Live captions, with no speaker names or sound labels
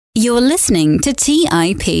You're listening to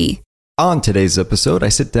TIP. On today's episode, I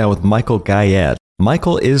sit down with Michael Gayed.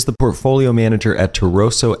 Michael is the portfolio manager at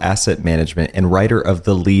Toroso Asset Management and writer of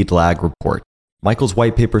the Lead Lag Report. Michael's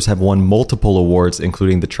white papers have won multiple awards,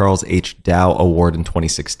 including the Charles H. Dow Award in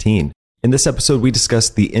 2016. In this episode, we discuss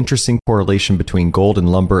the interesting correlation between gold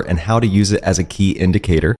and lumber and how to use it as a key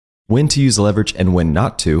indicator, when to use leverage and when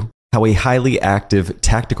not to, how a highly active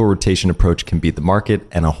tactical rotation approach can beat the market,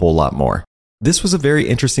 and a whole lot more. This was a very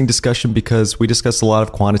interesting discussion because we discussed a lot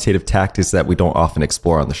of quantitative tactics that we don't often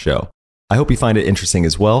explore on the show. I hope you find it interesting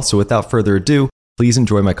as well. So without further ado, please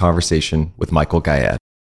enjoy my conversation with Michael Gayed.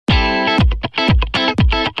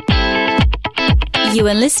 You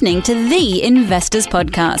are listening to The Investors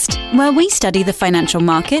Podcast, where we study the financial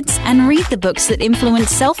markets and read the books that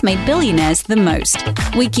influence self-made billionaires the most.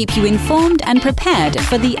 We keep you informed and prepared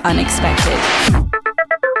for the unexpected.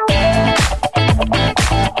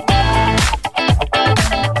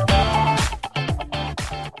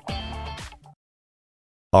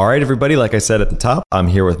 All right, everybody. Like I said at the top, I'm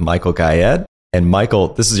here with Michael Gayed. And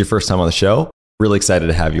Michael, this is your first time on the show. Really excited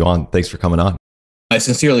to have you on. Thanks for coming on. I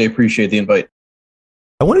sincerely appreciate the invite.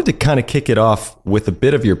 I wanted to kind of kick it off with a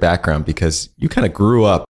bit of your background because you kind of grew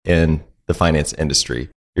up in the finance industry.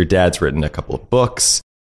 Your dad's written a couple of books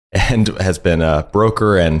and has been a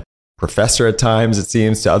broker and professor at times, it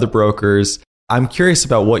seems, to other brokers. I'm curious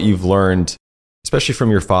about what you've learned, especially from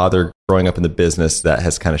your father growing up in the business, that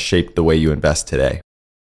has kind of shaped the way you invest today.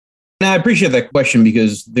 Now, I appreciate that question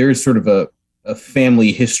because there's sort of a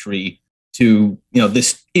family history to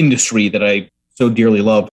this industry that I so dearly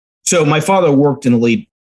love. So my father worked in the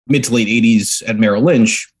mid to late 80s at Merrill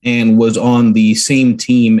Lynch and was on the same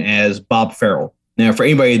team as Bob Farrell. Now, for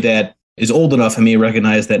anybody that is old enough and may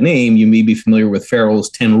recognize that name, you may be familiar with Farrell's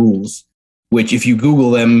 10 rules, which if you Google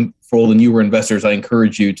them for all the newer investors, I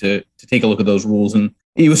encourage you to take a look at those rules. And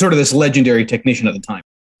he was sort of this legendary technician at the time.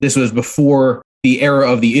 This was before the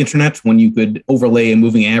era of the internet, when you could overlay a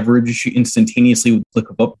moving average instantaneously with a click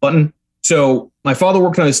of a button. So my father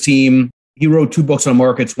worked on his team. He wrote 2 books on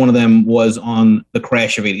markets. One of them was on the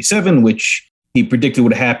crash of 87, which he predicted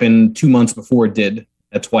would happen 2 months before it did.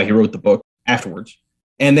 That's why he wrote the book afterwards.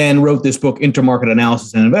 And then wrote this book, Intermarket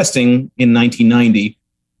Analysis and Investing, in 1990.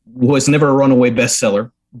 Was never a runaway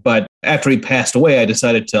bestseller. But after he passed away, I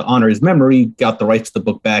decided to honor his memory, got the rights to the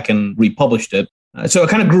book back and republished it. So I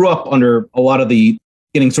kind of grew up under a lot of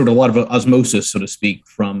osmosis, so to speak,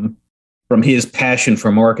 from his passion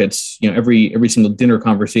for markets. Every single dinner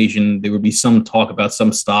conversation, there would be some talk about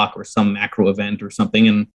some stock or some macro event or something.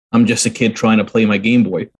 And I'm just a kid trying to play my Game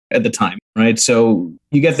Boy at the time, right? So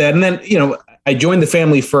you get that. And then, I joined the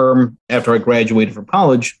family firm after I graduated from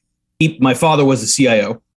college. My father was the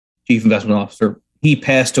CIO, Chief Investment Officer. He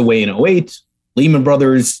passed away in 2008. Lehman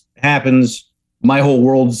Brothers happens. My whole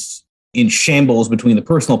world's in shambles between the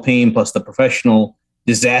personal pain plus the professional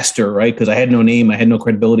disaster, right? Because I had no name, I had no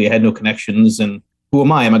credibility, I had no connections. And who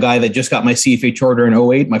am I? I'm a guy that just got my CFA charter in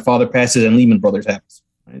 2008. My father passes and Lehman Brothers happens.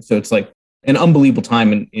 Right? So it's like an unbelievable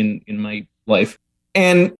time in my life.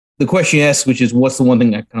 And the question you asked, which is what's the one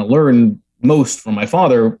thing I kind of learned most from my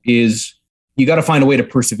father, is you got to find a way to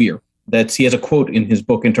persevere. He has a quote in his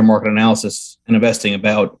book, Intermarket Analysis and Investing,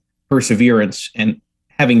 about perseverance, and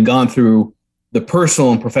having gone through the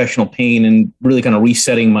personal and professional pain and really kind of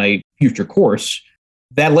resetting my future course.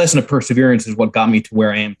 That lesson of perseverance is what got me to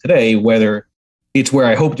where I am today. Whether it's where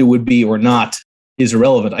I hoped it would be or not is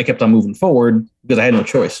irrelevant. I kept on moving forward because I had no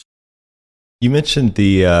choice. You mentioned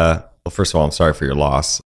first of all, I'm sorry for your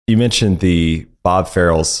loss. You mentioned the Bob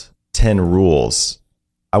Farrell's 10 rules.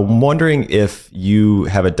 I'm wondering if you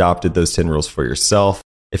have adopted those 10 rules for yourself,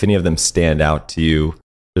 if any of them stand out to you.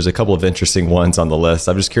 There's a couple of interesting ones on the list.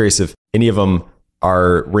 I'm just curious if any of them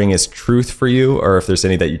ring as truth for you or if there's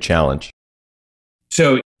any that you challenge.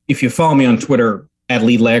 So if you follow me on Twitter at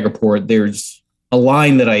Lead Lag Report, there's a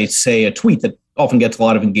line that I say, a tweet that often gets a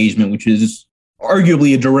lot of engagement, which is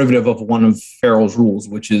arguably a derivative of one of Farrell's rules,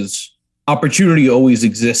 which is opportunity always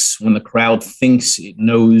exists when the crowd thinks it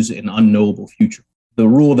knows an unknowable future. The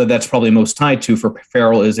rule that's probably most tied to for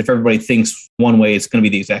Farrell is if everybody thinks one way, it's going to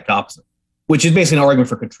be the exact opposite, which is basically an argument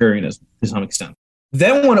for contrarianism to some extent.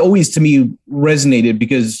 That one always, to me, resonated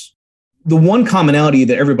because the one commonality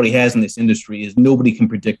that everybody has in this industry is nobody can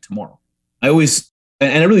predict tomorrow. I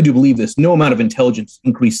really do believe this, no amount of intelligence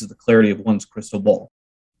increases the clarity of one's crystal ball.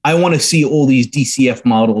 I want to see all these DCF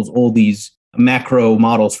models, all these macro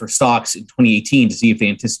models for stocks in 2018 to see if they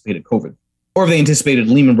anticipated COVID, or if they anticipated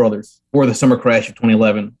Lehman Brothers, or the summer crash of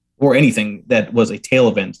 2011, or anything that was a tail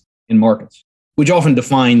event in markets, which often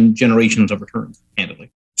define generations of returns, candidly.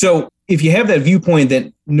 So if you have that viewpoint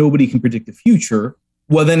that nobody can predict the future,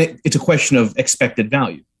 well, then it's a question of expected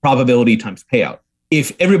value, probability times payout.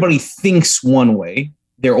 If everybody thinks one way,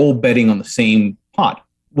 they're all betting on the same pot.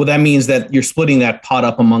 Well, that means that you're splitting that pot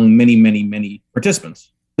up among many, many, many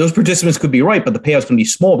participants. Those participants could be right, but the payout's going to be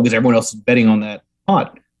small because everyone else is betting on that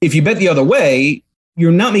pot. If you bet the other way,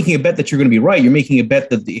 you're not making a bet that you're going to be right. You're making a bet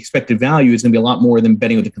that the expected value is going to be a lot more than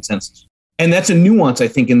betting with the consensus. And that's a nuance, I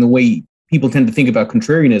think, in the way people tend to think about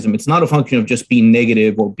contrarianism. It's not a function of just being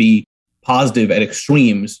negative or be positive at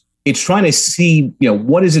extremes. It's trying to see,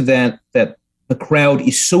 what is it that the crowd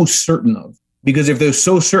is so certain of? Because if they're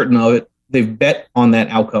so certain of it, they've bet on that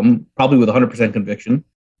outcome, probably with 100% conviction.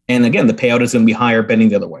 And again, the payout is going to be higher betting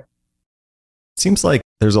the other way. It seems like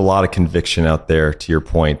there's a lot of conviction out there, to your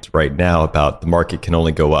point right now, about the market can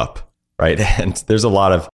only go up, right? And there's a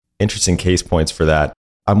lot of interesting case points for that.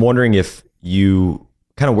 I'm wondering if you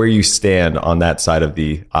kind of where you stand on that side of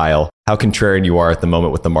the aisle, how contrarian you are at the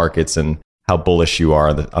moment with the markets and how bullish you are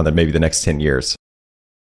on the maybe the next 10 years.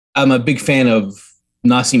 I'm a big fan of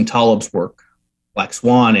Nassim Taleb's work, Black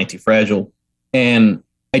Swan, Anti-Fragile. And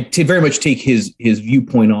I very much take his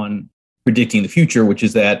viewpoint on predicting the future, which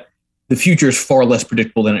is that the future is far less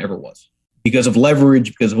predictable than it ever was. Because of leverage,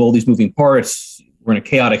 because of all these moving parts, we're in a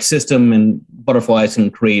chaotic system, and butterflies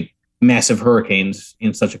can create massive hurricanes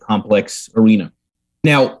in such a complex arena.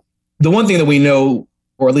 Now, the one thing that we know,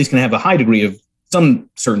 or at least can have a high degree of some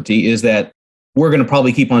certainty, is that we're going to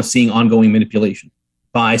probably keep on seeing ongoing manipulation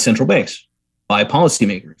by central banks, by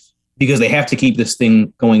policymakers, because they have to keep this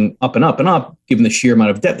thing going up and up and up, given the sheer amount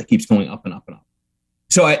of debt that keeps going up and up and up.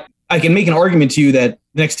 So I can make an argument to you that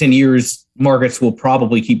the next 10 years, markets will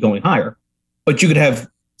probably keep going higher, but you could have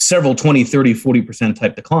several 20, 30, 40%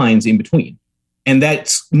 type declines in between. And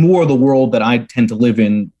that's more the world that I tend to live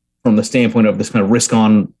in from the standpoint of this kind of risk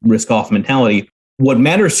on, risk off mentality. What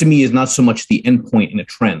matters to me is not so much the endpoint in a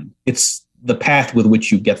trend. It's the path with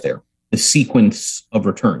which you get there, the sequence of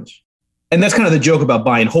returns. And that's kind of the joke about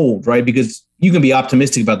buy and hold, right? Because you can be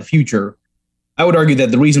optimistic about the future. I would argue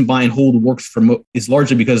that the reason buy and hold works is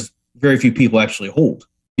largely because very few people actually hold,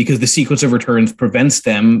 because the sequence of returns prevents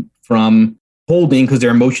them from holding because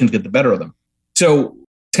their emotions get the better of them. So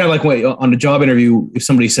it's kind of like when, on a job interview, if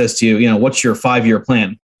somebody says to you, what's your 5-year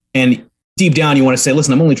plan? And deep down, you want to say,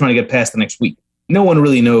 listen, I'm only trying to get past the next week. No one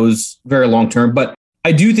really knows very long term. But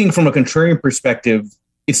I do think from a contrarian perspective,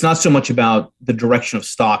 it's not so much about the direction of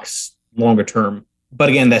stocks longer term, but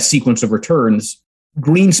again, that sequence of returns.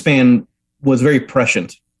 Greenspan was very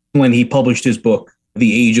prescient when he published his book,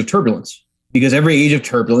 The Age of Turbulence, because every age of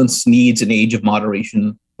turbulence needs an age of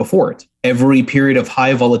moderation before it. Every period of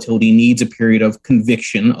high volatility needs a period of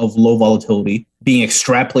conviction of low volatility being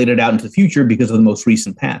extrapolated out into the future because of the most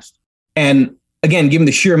recent past. And again, given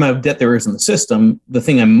the sheer amount of debt there is in the system, the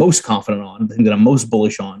thing I'm most confident on, the thing that I'm most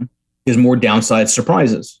bullish on, is more downside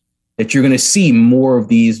surprises. That you're going to see more of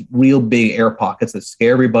these real big air pockets that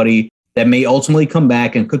scare everybody, that may ultimately come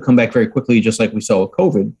back and could come back very quickly, just like we saw with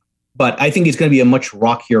COVID. But I think it's going to be a much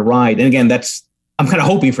rockier ride. And again, I'm kind of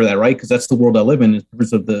hoping for that, right? Because that's the world I live in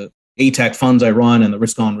terms of the ATAC funds I run and the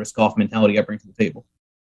risk on, risk off mentality I bring to the table.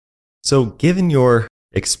 So given your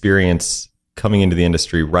experience coming into the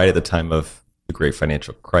industry right at the time of the great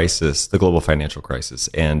financial crisis, the global financial crisis,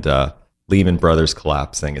 and Lehman Brothers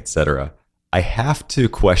collapsing, et cetera, I have to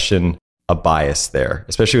question a bias there,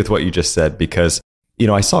 especially with what you just said, because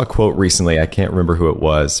I saw a quote recently, I can't remember who it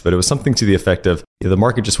was, but it was something to the effect of, the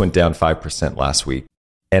market just went down 5% last week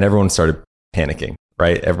and everyone started panicking,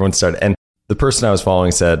 right? And the person I was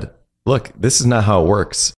following said, look, this is not how it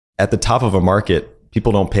works. At the top of a market,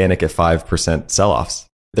 people don't panic at 5% sell-offs.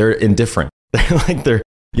 They're indifferent.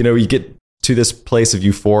 You get to this place of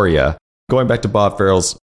euphoria. Going back to Bob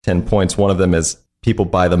Farrell's 10 points, one of them is people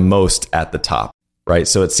buy the most at the top, right?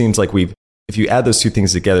 So it seems like if you add those two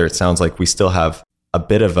things together, it sounds like we still have a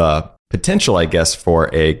bit of a potential, I guess,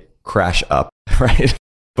 for a crash up, right?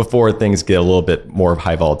 Before things get a little bit more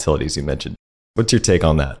high volatility, as you mentioned. What's your take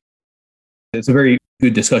on that? It's a very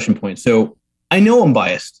good discussion point. So I know I'm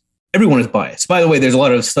biased. Everyone is biased. By the way, there's a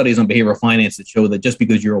lot of studies on behavioral finance that show that just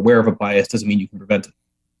because you're aware of a bias doesn't mean you can prevent it.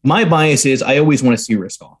 My bias is I always want to see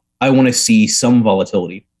risk off. I want to see some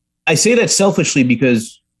volatility. I say that selfishly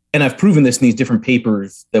because, and I've proven this in these different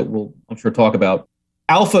papers that we'll, I'm sure, talk about,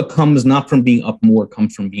 alpha comes not from being up more,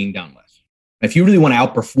 comes from being down less. If you really want to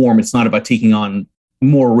outperform, it's not about taking on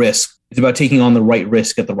more risk. It's about taking on the right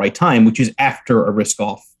risk at the right time, which is after a risk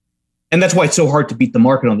off. And that's why it's so hard to beat the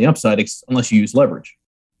market on the upside unless you use leverage,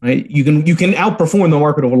 right? You can outperform the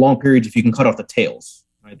market over long periods if you can cut off the tails,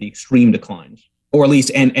 right? The extreme declines, or at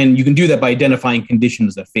least, and you can do that by identifying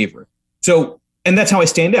conditions that favor it. So, and that's how I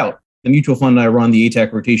stand out. The mutual fund I run, the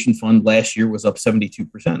ATAC rotation fund, last year was up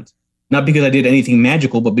 72%. Not because I did anything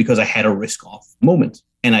magical, but because I had a risk-off moment.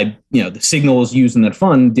 And the signals used in that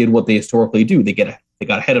fund did what they historically do. They got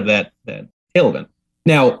ahead of that tail event.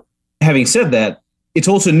 Now, having said that, it's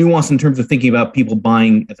also nuanced in terms of thinking about people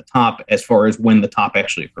buying at the top as far as when the top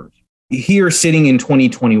actually occurs. Here, sitting in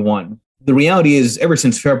 2021, the reality is ever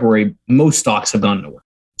since February, most stocks have gone nowhere.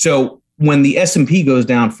 So when the S&P goes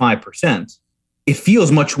down 5%, it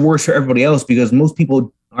feels much worse for everybody else because most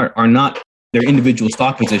people are not their individual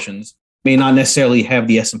stock positions, may not necessarily have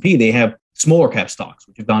the S&P. They have smaller cap stocks,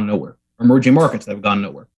 which have gone nowhere, emerging markets that have gone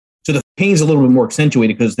nowhere. So the pain's a little bit more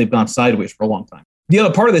accentuated because they've gone sideways for a long time. The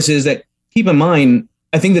other part of this is that, keep in mind,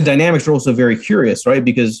 I think the dynamics are also very curious, right?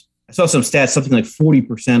 Because I saw some stats, something like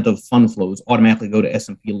 40% of fund flows automatically go to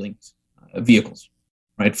S&P linked vehicles,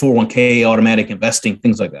 right? 401k, automatic investing,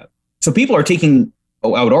 things like that. So people are taking,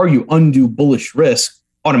 I would argue, undue bullish risk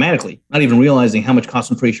automatically, not even realizing how much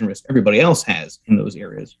concentration risk everybody else has in those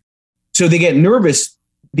areas. So they get nervous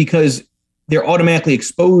because they're automatically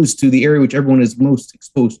exposed to the area which everyone is most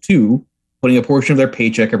exposed to, putting a portion of their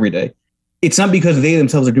paycheck every day. It's not because they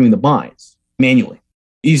themselves are doing the buys manually.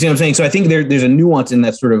 You see what I'm saying? So I think there's a nuance in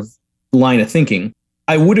that sort of line of thinking.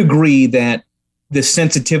 I would agree that the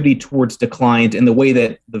sensitivity towards declines and the way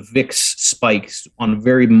that the VIX spikes on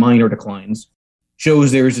very minor declines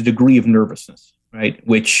shows there's a degree of nervousness, right?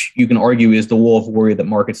 Which you can argue is the wall of worry that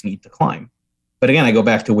markets need to climb. But again, I go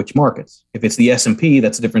back to which markets. If it's the S&P,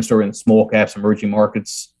 that's a different story in the small caps, emerging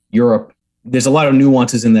markets, Europe. There's a lot of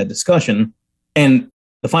nuances in that discussion. And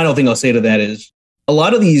the final thing I'll say to that is a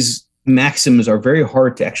lot of these maxims are very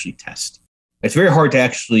hard to actually test. It's very hard to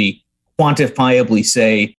actually quantifiably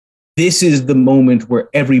say, this is the moment where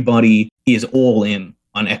everybody is all in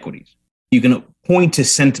on equities. You can point to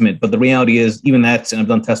sentiment, but the reality is even that's, and I've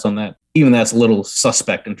done tests on that, even that's a little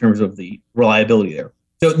suspect in terms of the reliability there.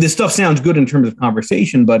 So this stuff sounds good in terms of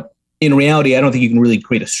conversation, but in reality, I don't think you can really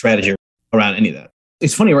create a strategy around any of that.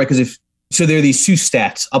 It's funny, right? Because there are these two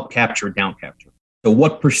stats, up capture, down capture. So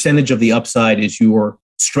what percentage of the upside is your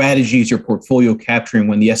strategies, your portfolio capturing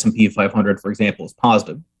when the S&P 500, for example, is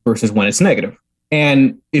positive versus when it's negative?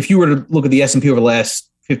 And if you were to look at the S&P over the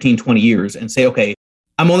last 15, 20 years and say, okay,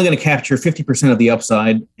 I'm only going to capture 50% of the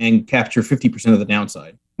upside and capture 50% of the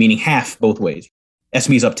downside, meaning half both ways.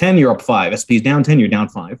 S&P's up 10, you're up 5. S&P's down 10, you're down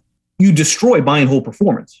 5. You destroy buy and hold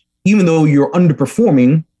performance, even though you're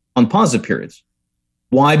underperforming on positive periods.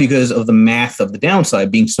 Why? Because of the math of the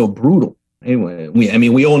downside being so brutal. Anyway,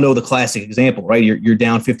 we all know the classic example, right? You're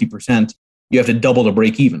down 50%. You have to double to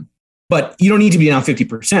break even. But you don't need to be down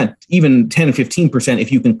 50%, even 10, 15%.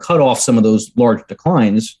 If you can cut off some of those large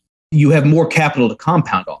declines, you have more capital to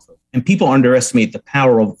compound off of. And people underestimate the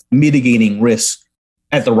power of mitigating risk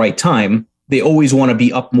at the right time. They always want to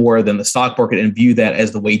be up more than the stock market and view that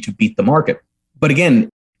as the way to beat the market. But again,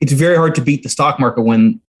 it's very hard to beat the stock market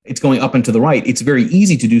when it's going up and to the right. It's very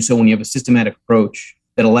easy to do so when you have a systematic approach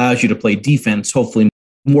that allows you to play defense, hopefully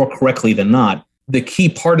more correctly than not. The key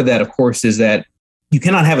part of that, of course, is that you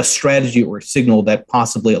cannot have a strategy or a signal that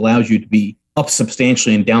possibly allows you to be up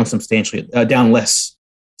substantially and down substantially, down less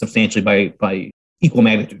substantially by equal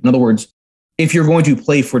magnitude. In other words, if you're going to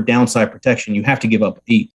play for downside protection, you have to give up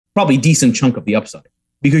a probably decent chunk of the upside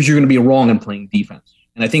because you're going to be wrong in playing defense.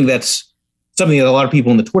 And I think that's something that a lot of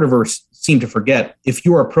people in the Twitterverse seem to forget. If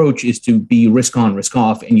your approach is to be risk on, risk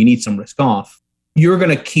off, and you need some risk off, you're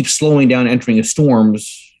going to keep slowing down, entering a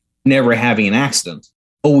storms, never having an accident,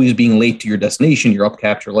 always being late to your destination. Your up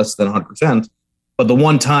capture less than 100%. But the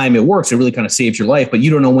one time it works, it really kind of saves your life. But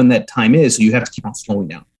you don't know when that time is, so you have to keep on slowing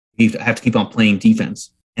down. You have to keep on playing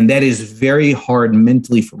defense. And that is very hard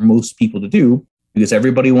mentally for most people to do because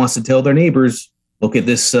everybody wants to tell their neighbors, look at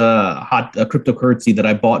this hot cryptocurrency that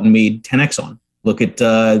I bought and made 10x on. Look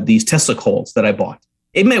at these Tesla calls that I bought.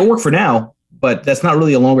 It might work for now, but that's not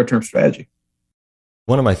really a longer term strategy.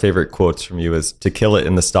 One of my favorite quotes from you is, to kill it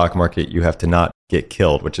in the stock market, you have to not get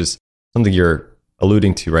killed, which is something you're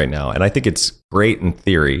alluding to right now. And I think it's great in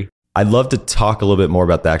theory. I'd love to talk a little bit more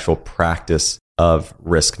about the actual practice of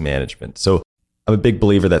risk management. So I'm a big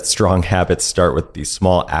believer that strong habits start with these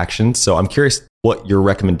small actions. So I'm curious what your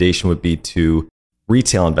recommendation would be to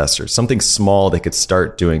retail investors, something small they could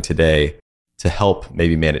start doing today to help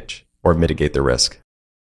maybe manage or mitigate the risk.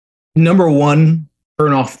 Number one,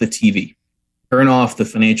 turn off the TV. Turn off the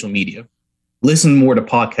financial media. Listen more to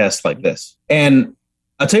podcasts like this. And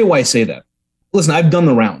I'll tell you why I say that. Listen, I've done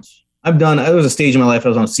the rounds. There was a stage in my life I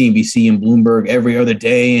was on CNBC and Bloomberg every other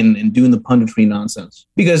day and doing the punditry nonsense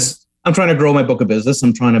because I'm trying to grow my book of business.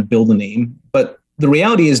 I'm trying to build a name. But the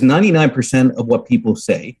reality is 99% of what people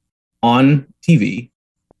say on TV,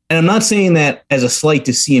 And I'm not saying that as a slight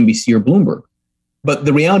to CNBC or Bloomberg, but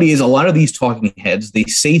the reality is a lot of these talking heads, they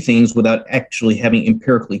say things without actually having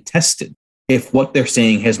empirically tested if what they're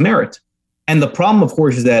saying has merit. And the problem, of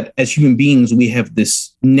course, is that as human beings, we have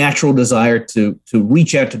this natural desire to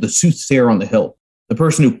reach out to the soothsayer on the hill, the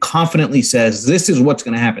person who confidently says, this is what's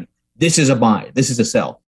going to happen. This is a buy. This is a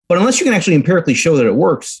sell. But unless you can actually empirically show that it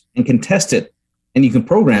works and can test it and you can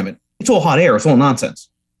program it, it's all hot air. It's all nonsense.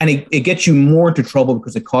 And it gets you more into trouble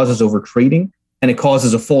because it causes over trading and it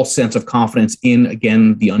causes a false sense of confidence in,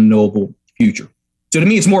 again, the unknowable future. So to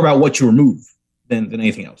me, it's more about what you remove than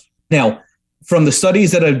anything else. Now, from the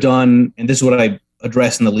studies that I've done, and this is what I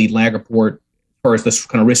address in the lead lag report, as far as this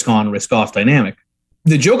kind of risk on, risk off dynamic,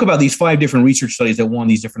 the joke about these 5 different research studies that won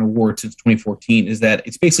these different awards since 2014 is that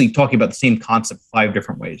it's basically talking about the same concept 5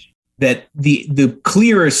 different ways. That the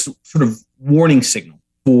clearest sort of warning signal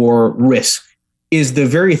for risk is the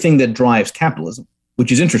very thing that drives capitalism,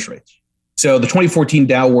 which is interest rates. So the 2014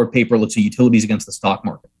 Dow Award paper looks at utilities against the stock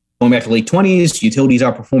market. Going back to the late 20s, utilities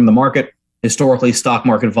outperform the market. Historically, stock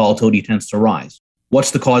market volatility tends to rise.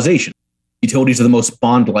 What's the causation? Utilities are the most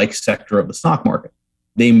bond-like sector of the stock market.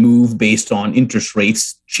 They move based on interest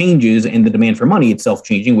rates changes and the demand for money itself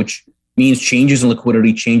changing, which means changes in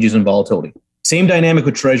liquidity, changes in volatility. Same dynamic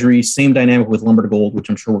with treasuries, same dynamic with lumber to gold, which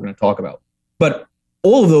I'm sure we're going to talk about. But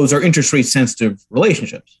all of those are interest rate sensitive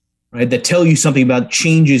relationships, right? That tell you something about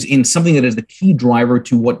changes in something that is the key driver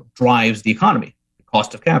to what drives the economy, the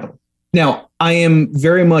cost of capital. Now, I am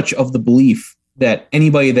very much of the belief that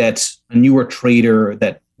anybody that's a newer trader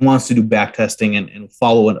that wants to do back testing and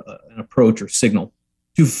follow an approach or signal,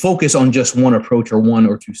 to focus on just one approach or one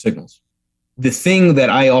or two signals. The thing that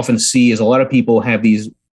I often see is a lot of people have these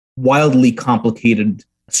wildly complicated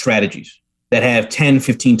strategies that have 10,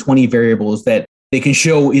 15, 20 variables that they can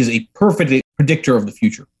show is a perfect predictor of the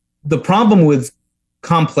future. The problem with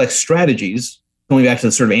complex strategies, going back to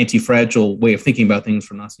the sort of anti-fragile way of thinking about things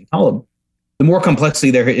from Nassim Taleb, the more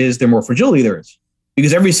complexity there is, the more fragility there is.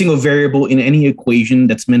 Because every single variable in any equation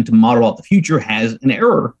that's meant to model out the future has an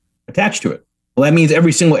error attached to it. Well, that means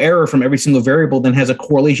every single error from every single variable then has a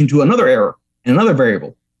correlation to another error and another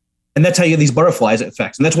variable. And that's how you get these butterflies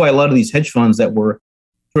effects. And that's why a lot of these hedge funds that were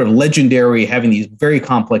sort of legendary, having these very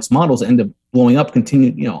complex models, end up blowing up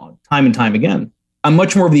time and time again. I'm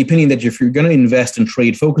much more of the opinion that if you're going to invest and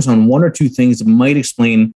trade, focus on one or two things that might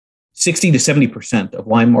explain 60 to 70% of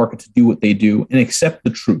why markets do what they do, and accept the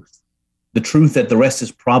truth that the rest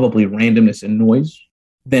is probably randomness and noise,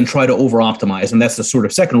 then try to over-optimize. And that's the sort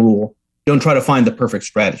of second rule. Don't try to find the perfect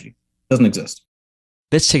strategy. It doesn't exist.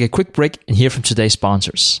 Let's take a quick break and hear from today's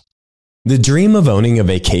sponsors. The dream of owning a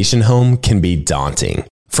vacation home can be daunting.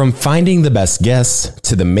 From finding the best guests,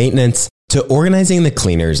 to the maintenance, to organizing the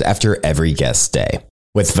cleaners after every guest stay.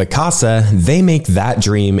 With Vacasa, they make that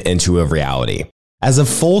dream into a reality. As a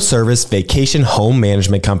full-service vacation home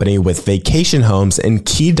management company with vacation homes in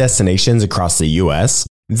key destinations across the U.S.,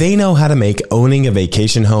 they know how to make owning a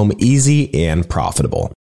vacation home easy and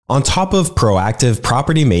profitable. On top of proactive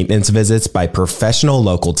property maintenance visits by professional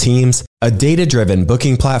local teams, a data-driven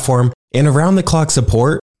booking platform, and around-the-clock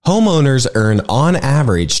support, homeowners earn on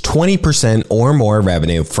average 20% or more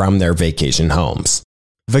revenue from their vacation homes.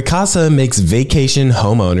 Vacasa makes vacation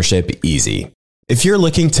home ownership easy. If you're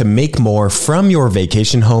looking to make more from your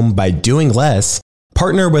vacation home by doing less,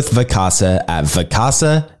 partner with Vacasa at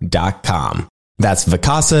vacasa.com. That's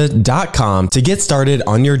vacasa.com to get started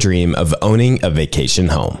on your dream of owning a vacation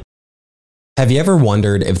home. Have you ever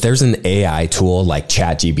wondered if there's an AI tool like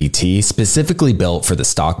ChatGPT specifically built for the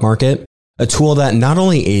stock market? A tool that not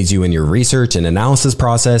only aids you in your research and analysis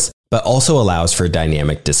process, but also allows for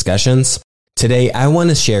dynamic discussions? Today, I want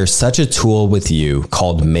to share such a tool with you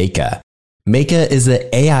called Meka. Meka is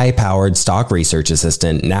the AI-powered stock research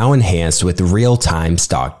assistant now enhanced with real-time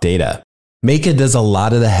stock data. Meka does a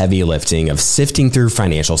lot of the heavy lifting of sifting through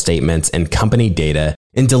financial statements and company data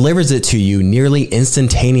and delivers it to you nearly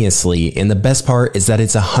instantaneously, and the best part is that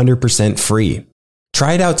it's 100% free.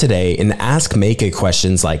 Try it out today and ask Meka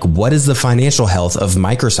questions like, what is the financial health of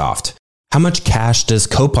Microsoft? How much cash does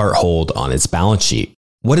Copart hold on its balance sheet?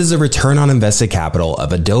 What is the return on invested capital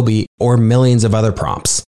of Adobe, or millions of other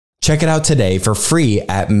prompts? Check it out today for free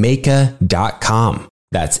at Meka.com.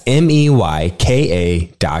 That's MEYKA.com.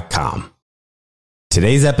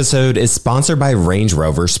 Today's episode is sponsored by Range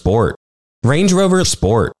Rover Sport. Range Rover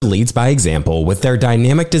Sport leads by example with their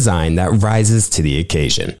dynamic design that rises to the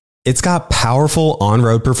occasion. It's got powerful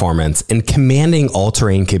on-road performance and commanding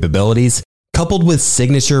all-terrain capabilities, coupled with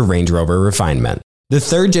signature Range Rover refinement. The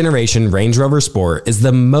third generation Range Rover Sport is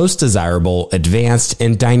the most desirable, advanced,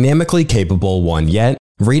 and dynamically capable one yet,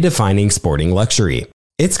 redefining sporting luxury.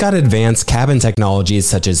 It's got advanced cabin technologies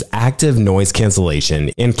such as active noise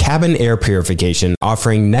cancellation and cabin air purification,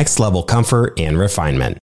 offering next-level comfort and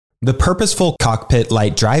refinement. The purposeful cockpit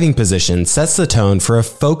light driving position sets the tone for a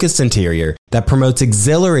focused interior that promotes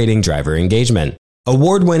exhilarating driver engagement.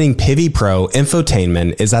 Award-winning Pivi Pro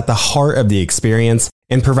infotainment is at the heart of the experience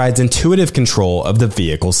and provides intuitive control of the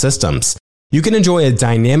vehicle systems. You can enjoy a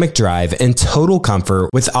dynamic drive and total comfort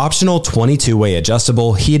with optional 22-way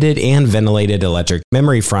adjustable, heated and ventilated electric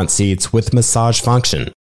memory front seats with massage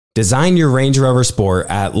function. Design your Range Rover Sport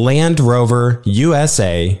at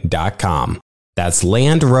LandRoverUSA.com. That's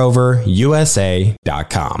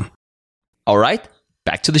LandRoverUSA.com. All right,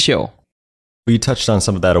 back to the show. We touched on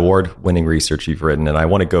some of that award-winning research you've written, and I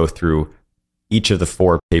want to go through each of the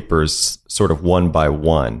 4 papers sort of one by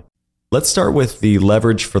one. Let's start with the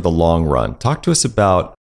leverage for the long run. Talk to us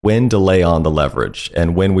about when to lay on the leverage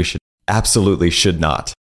and when we absolutely should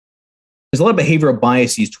not. There's a lot of behavioral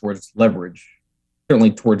biases towards leverage,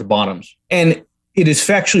 certainly towards bottoms. And it is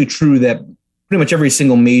factually true that pretty much every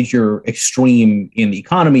single major extreme in the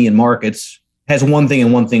economy and markets has one thing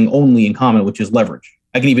and one thing only in common, which is leverage.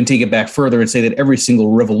 I can even take it back further and say that every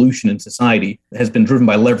single revolution in society has been driven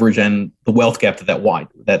by leverage and the wealth gap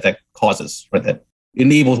that causes, right? That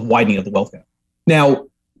enables widening of the wealth gap. Now,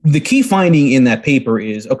 the key finding in that paper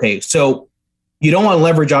is, okay, so you don't want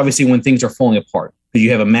leverage, obviously, when things are falling apart because you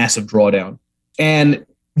have a massive drawdown. And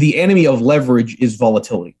the enemy of leverage is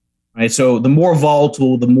volatility, right? So the more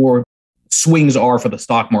volatile, the more swings are for the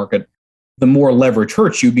stock market, the more leverage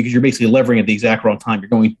hurts you because you're basically levering at the exact wrong time. You're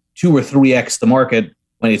going 2 or 3x the market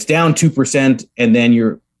when it's down 2%, and then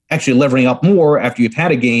you're actually levering up more after you've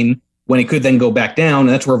had a gain when it could then go back down. And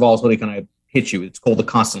that's where volatility kind of hits you. It's called the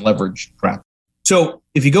constant leverage trap. So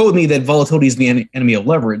if you go with me that volatility is the enemy of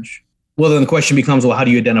leverage, well, then the question becomes, well, how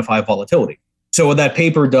do you identify volatility? So what that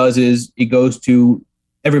paper does is it goes to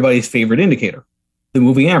everybody's favorite indicator, the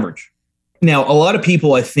moving average. Now, a lot of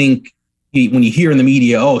people, I think, when you hear in the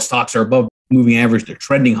media, oh, stocks are above moving average, they're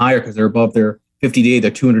trending higher because they're above their 50-day,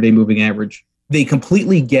 their 200-day moving average. They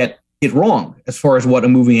completely get it wrong as far as what a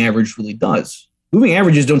moving average really does. Moving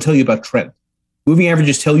averages don't tell you about trend. Moving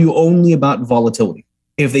averages tell you only about volatility.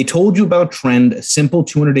 If they told you about trend, a simple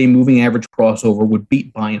 200-day moving average crossover would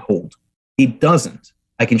beat buy and hold. It doesn't.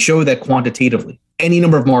 I can show you that quantitatively. Any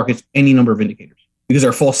number of markets, any number of indicators, because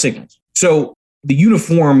they're false signals. So the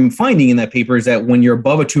uniform finding in that paper is that when you're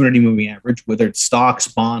above a 200-day moving average, whether it's stocks,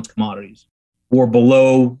 bonds, commodities, or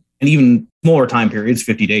below, and even smaller time periods,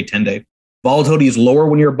 50-day, 10-day, volatility is lower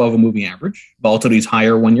when you're above a moving average. Volatility is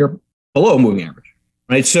higher when you're below a moving average,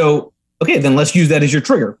 right? So, okay, then let's use that as your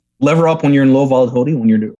trigger. Lever up when you're in low volatility, when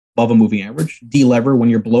you're above a moving average. De-lever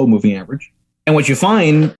when you're below moving average. And what you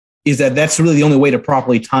find is that that's really the only way to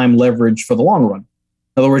properly time leverage for the long run.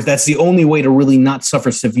 In other words, that's the only way to really not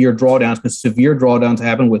suffer severe drawdowns, because severe drawdowns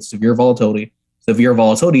happen with severe volatility. Severe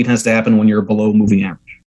volatility tends to happen when you're below moving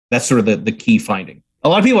average. That's sort of the key finding. A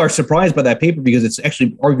lot of people are surprised by that paper because it's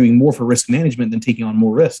actually arguing more for risk management than taking on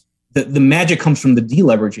more risk. The magic comes from the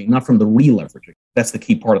deleveraging, not from the re-leveraging. That's the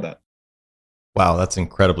key part of that. Wow, that's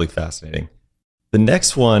incredibly fascinating. The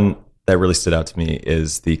next one that really stood out to me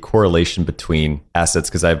is the correlation between assets,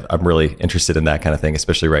 because I'm really interested in that kind of thing,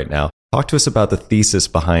 especially right now. Talk to us about the thesis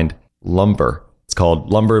behind lumber. It's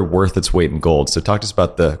called Lumber Worth Its Weight in Gold. So talk to us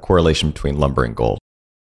about the correlation between lumber and gold.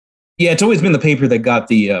 Yeah, it's always been the paper that got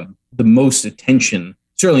the most attention,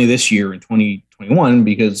 certainly this year in 2021,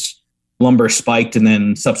 because lumber spiked and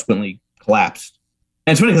then subsequently collapsed.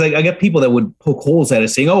 And it's funny because I get people that would poke holes at it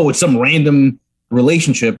saying, oh, it's some random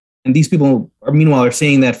relationship. And these people are, meanwhile, are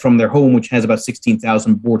saying that from their home, which has about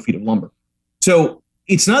 16,000 board feet of lumber. So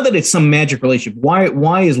it's not that it's some magic relationship.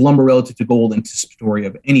 Why is lumber relative to gold anticipatory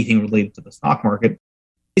of anything related to the stock market?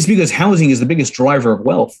 It's because housing is the biggest driver of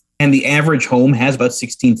wealth. And the average home has about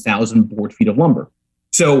 16,000 board feet of lumber.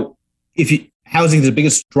 So housing is the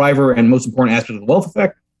biggest driver and most important aspect of the wealth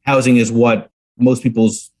effect. Housing is what most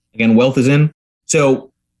people's, again, wealth is in.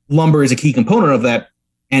 So lumber is a key component of that.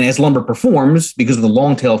 And as lumber performs, because of the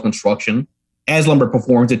long tail of construction, as lumber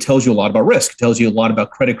performs, it tells you a lot about risk. It tells you a lot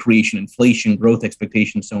about credit creation, inflation, growth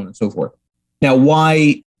expectations, so on and so forth. Now,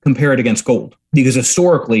 why compare it against gold? Because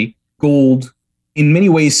historically, gold, in many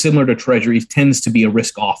ways similar to treasuries, tends to be a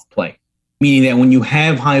risk-off play, meaning that when you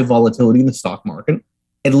have high volatility in the stock market,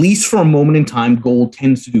 at least for a moment in time, gold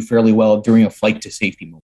tends to do fairly well during a flight to safety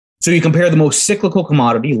moment. So you compare the most cyclical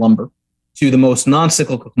commodity, lumber, to the most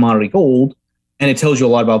non-cyclical commodity, gold, and it tells you a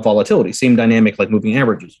lot about volatility, same dynamic like moving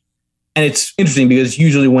averages. And it's interesting because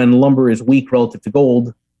usually when lumber is weak relative to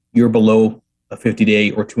gold, you're below a 50-day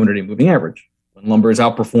or 200-day moving average. When lumber is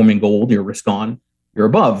outperforming gold, you're risk on, you're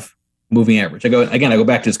above moving average. I go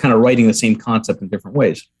back to this kind of writing the same concept in different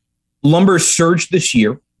ways. Lumber surged this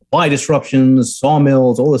year, supply disruptions,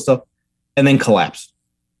 sawmills, all this stuff, and then collapsed.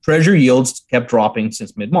 Treasury yields kept dropping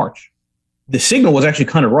since mid-March. The signal was actually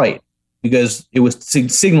kind of right because it was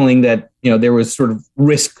signaling that there was sort of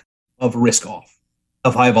risk off,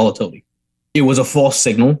 of high volatility. It was a false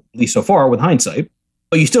signal, at least so far with hindsight,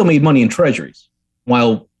 but you still made money in treasuries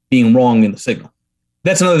while being wrong in the signal.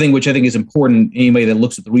 That's another thing which I think is important. Anybody that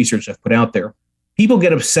looks at the research I've put out there, people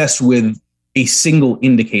get obsessed with a single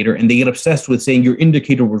indicator and they get obsessed with saying your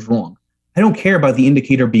indicator was wrong. I don't care about the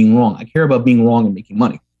indicator being wrong. I care about being wrong and making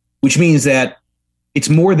money, which means that it's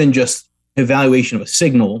more than just evaluation of a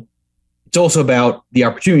signal. It's also about the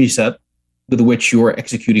opportunity set with which you are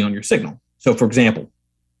executing on your signal. So, for example,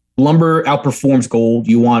 lumber outperforms gold.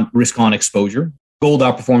 You want risk-on exposure. Gold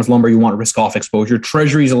outperforms lumber. You want risk-off exposure.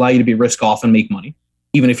 Treasuries allow you to be risk-off and make money,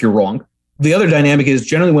 even if you're wrong. The other dynamic is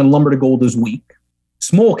generally when lumber to gold is weak,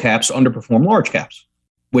 small caps underperform large caps,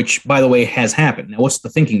 which, by the way, has happened. Now, what's the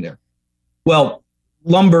thinking there? Well,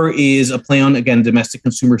 lumber is a play on, again, domestic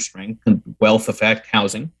consumer strength, wealth effect,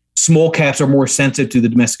 housing. Small caps are more sensitive to the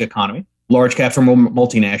domestic economy. Large caps are more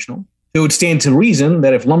multinational. It would stand to reason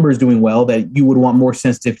that if lumber is doing well, that you would want more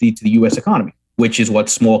sensitivity to the U.S. economy, which is what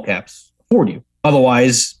small caps afford you.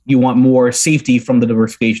 Otherwise, you want more safety from the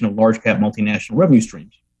diversification of large cap multinational revenue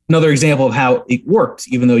streams. Another example of how it worked,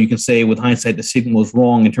 even though you can say with hindsight the signal was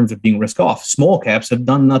wrong in terms of being risk off. Small caps have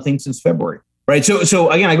done nothing since February, right? So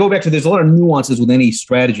again, I go back to there's a lot of nuances with any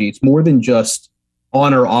strategy. It's more than just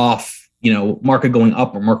on or off, market going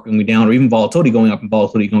up or market going down, or even volatility going up and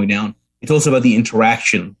volatility going down. It's also about the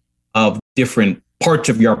interaction of different parts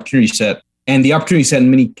of your opportunity set. And the opportunity set in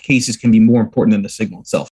many cases can be more important than the signal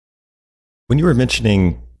itself. When you were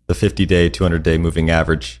mentioning the 50-day, 200-day moving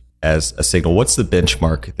average as a signal, what's the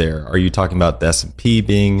benchmark there? Are you talking about the S&P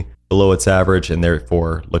being below its average and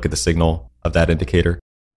therefore look at the signal of that indicator?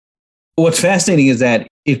 What's fascinating is that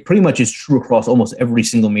it pretty much is true across almost every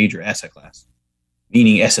single major asset class,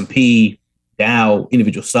 meaning S&P, Dow,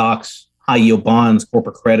 individual stocks, high yield bonds,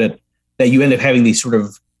 corporate credit, that you end up having these sort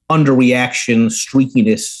of underreaction,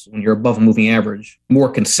 streakiness when you're above a moving average,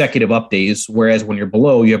 more consecutive up days, whereas when you're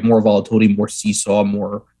below, you have more volatility, more seesaw,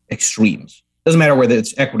 more extremes. Doesn't matter whether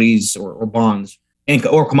it's equities or bonds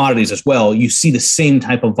or commodities as well. You see the same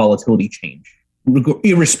type of volatility change,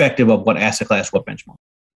 irrespective of what asset class, what benchmark.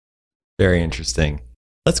 Very interesting.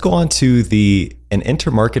 Let's go on to an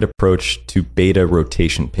intermarket approach to beta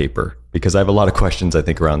rotation paper, because I have a lot of questions, I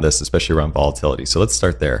think, around this, especially around volatility. So let's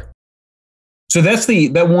start there. So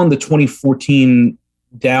that won the 2014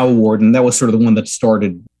 Dow Award, and that was sort of the one that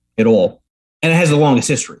started it all. And it has the longest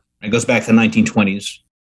history. It goes back to the 1920s.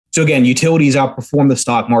 So again, utilities outperform the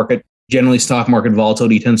stock market. Generally, stock market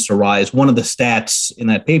volatility tends to rise. One of the stats in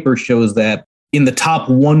that paper shows that in the top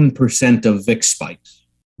 1% of VIX spikes,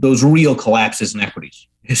 those real collapses in equities.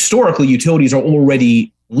 Historically, utilities are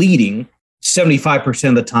already leading 75%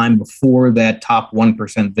 of the time before that top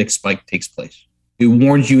 1% VIX spike takes place. It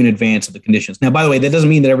warns you in advance of the conditions. Now, by the way, that doesn't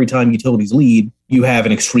mean that every time utilities lead, you have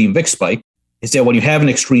an extreme VIX spike. Instead, when you have an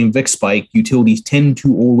extreme VIX spike, utilities tend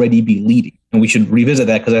to already be leading. And we should revisit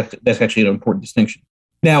that because that's actually an important distinction.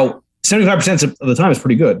 Now, 75% of the time is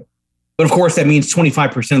pretty good. But of course, that means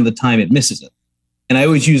 25% of the time it misses it. And I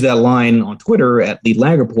always use that line on Twitter at Lead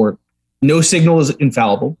Lag Report. No signal is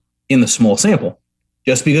infallible in the small sample.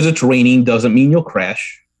 Just because it's raining doesn't mean you'll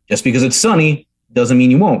crash. Just because it's sunny doesn't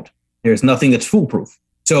mean you won't. There's nothing that's foolproof.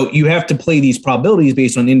 So you have to play these probabilities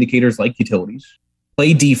based on indicators like utilities.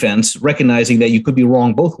 Play defense, recognizing that you could be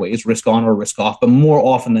wrong both ways, risk on or risk off. But more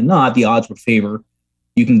often than not, the odds would favor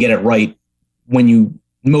you can get it right when you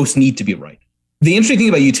most need to be right. The interesting thing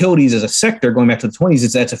about utilities as a sector, going back to the 20s,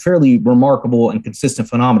 is that it's a fairly remarkable and consistent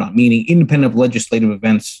phenomenon, meaning independent of legislative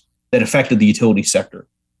events that affected the utility sector,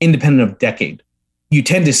 independent of decade. You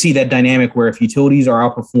tend to see that dynamic where if utilities are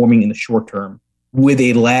outperforming in the short term, with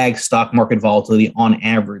a lag, stock market volatility on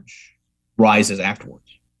average rises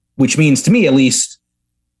afterwards, which means to me, at least,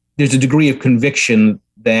 there's a degree of conviction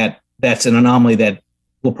that that's an anomaly that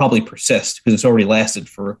will probably persist because it's already lasted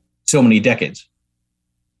for so many decades.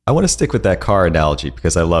 I want to stick with that car analogy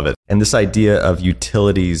because I love it. And this idea of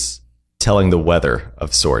utilities telling the weather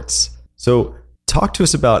of sorts. So talk to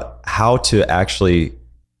us about how to actually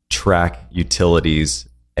track utilities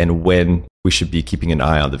and when we should be keeping an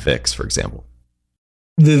eye on the VIX, for example.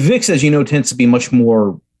 The VIX, as you know, tends to be much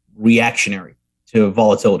more reactionary to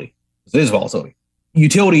volatility. It is volatility.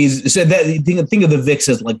 Utilities, so that, think of the VIX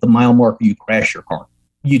as like the mile marker you crash your car.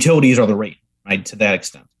 Utilities are the rate, right, to that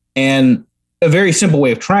extent. And a very simple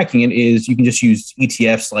way of tracking it is you can just use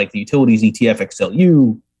ETFs like the utilities ETF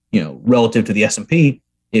XLU, relative to the S&P.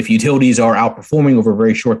 If utilities are outperforming over a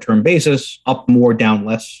very short-term basis, up more, down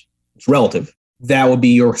less, it's relative. That would be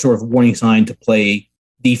your sort of warning sign to play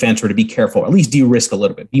defense or to be careful, or at least de-risk a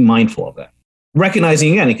little bit. Be mindful of that.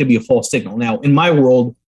 Recognizing, again, it could be a false signal. Now, in my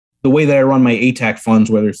world, the way that I run my ATAC funds,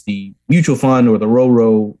 whether it's the mutual fund or the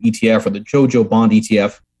RoRo ETF or the JoJo bond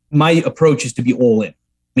ETF, my approach is to be all in.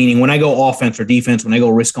 Meaning when I go offense or defense, when I go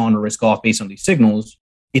risk on or risk off based on these signals,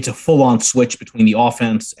 it's a full-on switch between the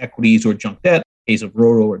offense, equities, or junk debt, in case of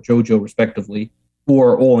RoRo or JoJo respectively,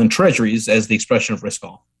 or all in treasuries as the expression of risk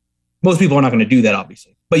off. Most people are not going to do that,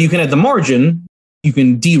 obviously. But you can, at the margin, you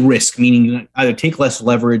can de-risk, meaning you either take less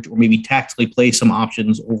leverage or maybe tactically play some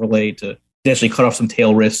options overlay to potentially cut off some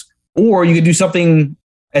tail risk. Or you could do something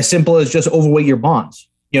as simple as just overweight your bonds.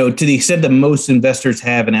 To the extent that most investors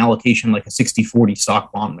have an allocation like a 60-40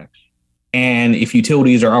 stock bond mix. And if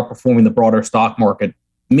utilities are outperforming the broader stock market,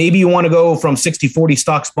 maybe you want to go from 60-40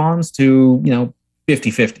 stocks bonds to,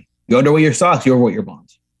 50-50. You underweight your stocks, you overweight your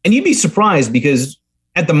bonds. And you'd be surprised because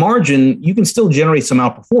at the margin, you can still generate some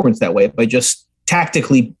outperformance that way by just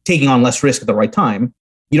tactically taking on less risk at the right time.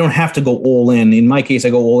 You don't have to go all in. In my case, I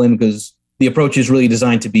go all in because the approach is really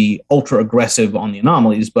designed to be ultra aggressive on the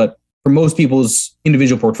anomalies. But for most people's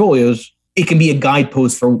individual portfolios, it can be a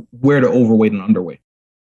guidepost for where to overweight and underweight.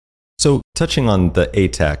 So touching on the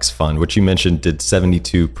ATAX fund, which you mentioned did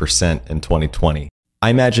 72% in 2020. I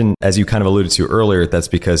imagine, as you kind of alluded to earlier, that's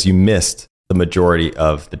because you missed the majority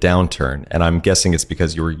of the downturn. And I'm guessing it's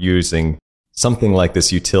because you were using something like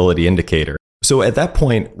this utility indicator. So at that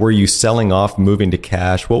point, were you selling off, moving to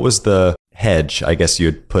cash? What was the hedge, I guess, you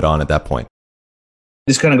had put on at that point?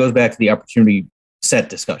 This kind of goes back to the opportunity set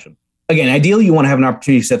discussion. Again, ideally, you want to have an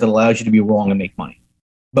opportunity set that allows you to be wrong and make money.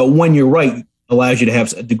 But when you're right, allows you to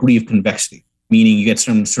have a degree of convexity, meaning you get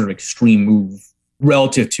some sort of extreme move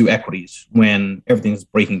relative to equities when everything's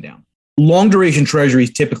breaking down. Long duration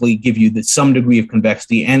treasuries typically give you some degree of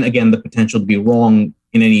convexity and, again, the potential to be wrong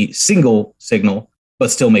in any single signal,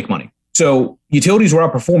 but still make money. So utilities were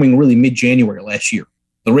outperforming really mid-January last year.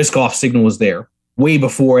 The risk-off signal was there way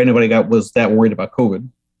before anybody was that worried about COVID,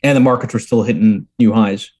 and the markets were still hitting new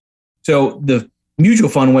highs. So the mutual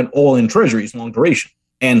fund went all in treasuries, long duration,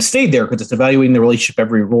 and stayed there because it's evaluating the relationship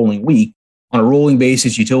every rolling week. On a rolling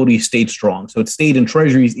basis, utilities stayed strong. So it stayed in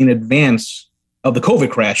treasuries in advance of the COVID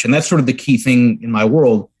crash. And that's sort of the key thing in my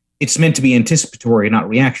world. It's meant to be anticipatory, not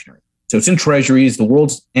reactionary. So it's in treasuries. The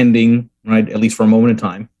world's ending, right, at least for a moment in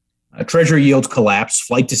time. Treasury yields collapse,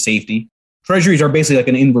 flight to safety. Treasuries are basically like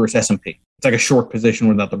an inverse S&P. It's like a short position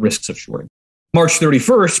without the risks of shorting. March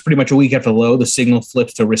 31st, pretty much a week after the low, the signal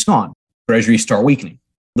flips to risk on. Treasuries start weakening.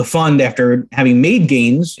 The fund, after having made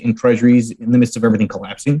gains in treasuries in the midst of everything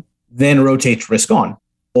collapsing, then rotates risk on.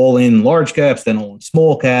 All in large caps, then all in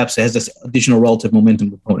small caps. It has this additional relative momentum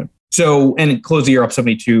component. So, and it closed the year up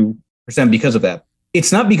 72% because of that.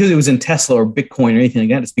 It's not because it was in Tesla or Bitcoin or anything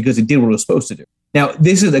like that. It's because it did what it was supposed to do. Now,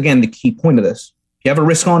 this is, again, the key point of this. If you have a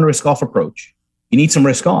risk on, risk off approach, you need some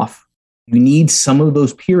risk off. You need some of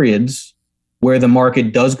those periods where the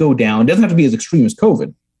market does go down. It doesn't have to be as extreme as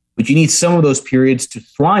COVID, but you need some of those periods to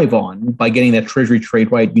thrive on by getting that treasury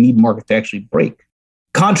trade right. You need the market to actually break.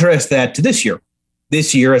 Contrast that to this year.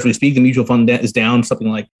 This year, as we speak, the mutual fund is down something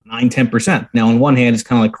like 9-10%. Now, on one hand, it's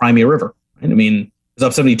kind of like Crimea River. Right? I mean, it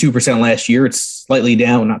was up 72% last year. It's slightly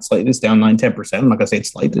down, not slightly, it's down 9-10%. I'm not going to say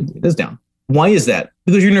it's slight, it is down. Why is that?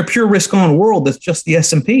 Because you're in a pure risk-on world that's just the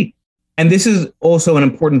S&P. And this is also an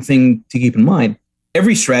important thing to keep in mind.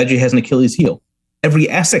 Every strategy has an Achilles heel. Every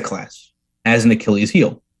asset class has an Achilles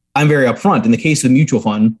heel. I'm very upfront. In the case of the mutual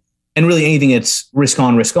fund, and really anything that's risk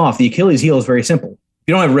on, risk off, the Achilles heel is very simple. If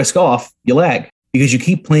you don't have risk off, you lag because you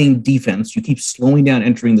keep playing defense. You keep slowing down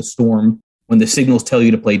entering the storm when the signals tell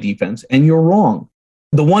you to play defense, and you're wrong.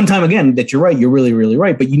 The one time, again, that you're right, you're really, really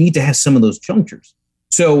right, but you need to have some of those junctures.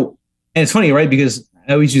 So, and it's funny, right? Because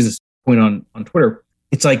I always use this point on Twitter.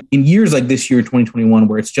 It's like in years like this year, 2021,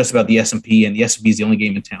 where it's just about the S&P and the S&P is the only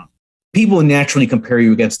game in town. People naturally compare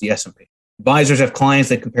you against the S&P. Advisors have clients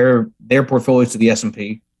that compare their portfolios to the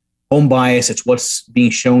S&P. Home bias, it's what's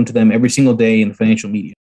being shown to them every single day in the financial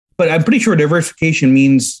media. But I'm pretty sure diversification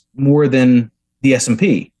means more than the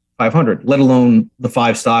S&P 500, let alone the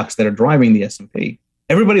 5 stocks that are driving the S&P.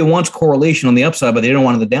 Everybody wants correlation on the upside, but they don't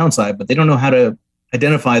want it on the downside, but they don't know how to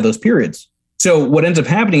identify those periods. So what ends up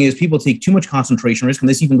happening is people take too much concentration risk, and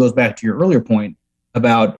this even goes back to your earlier point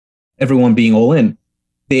about everyone being all in.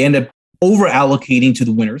 They end up over-allocating to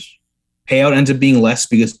the winners. Payout ends up being less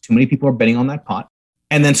because too many people are betting on that pot.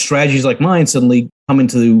 And then strategies like mine suddenly come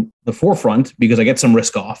into the forefront because I get some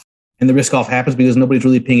risk off. And the risk off happens because nobody's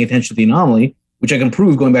really paying attention to the anomaly, which I can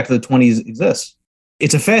prove going back to the 20s exists.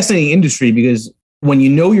 It's a fascinating industry because when you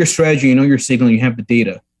know your strategy, you know your signal, you have the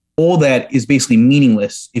data, all that is basically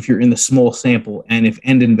meaningless if you're in the small sample and if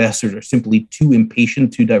end investors are simply too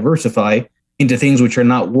impatient to diversify into things which are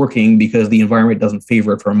not working because the environment doesn't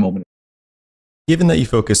favor it for a moment. Given that you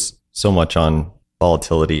focus so much on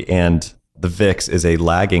volatility and the VIX is a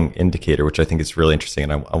lagging indicator, which I think is really interesting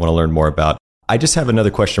and I want to learn more about. I just have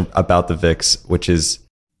another question about the VIX, which is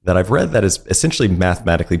that I've read that is essentially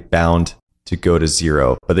mathematically bound to go to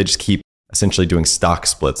zero, but they just keep essentially doing stock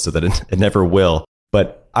splits so that it never will.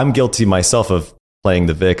 But I'm guilty myself of playing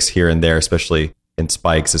the VIX here and there, especially in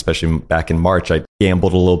spikes, especially back in March. I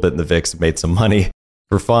gambled a little bit in the VIX, made some money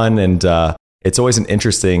for fun. And it's always an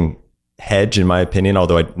interesting hedge, in my opinion,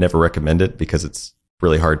 although I'd never recommend it because it's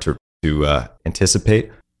really hard to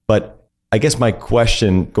anticipate. But I guess my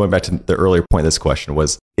question, going back to the earlier point of this question,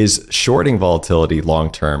 was, is shorting volatility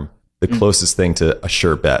long-term the closest thing to a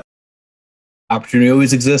sure bet? Opportunity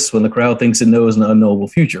always exists when the crowd thinks it knows an unknowable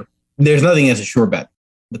future. There's nothing as a sure bet.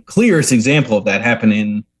 The clearest example of that happened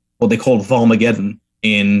in what they called Volmageddon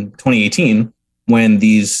in 2018, when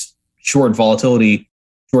these short volatility,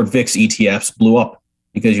 short VIX ETFs blew up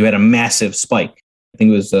because you had a massive spike. I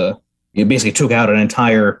think it was, it basically took out an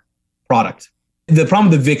entire product. The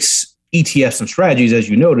problem with the VIX ETFs and strategies, as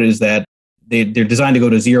you noted, is that they're designed to go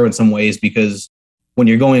to zero in some ways because when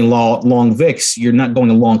you're going long VIX, you're not going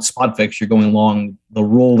along spot VIX, you're going along the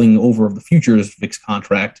rolling over of the futures VIX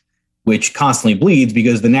contract, which constantly bleeds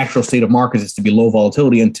because the natural state of markets is to be low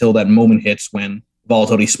volatility until that moment hits when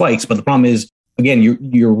volatility spikes. But the problem is, again,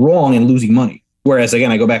 you're wrong and losing money. Whereas,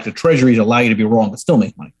 again, I go back to treasuries allow you to be wrong but still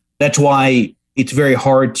make money. That's why it's very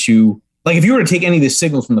hard to, like, if you were to take any of the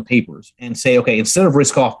signals from the papers and say, okay, instead of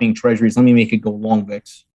risk off being treasuries, let me make it go long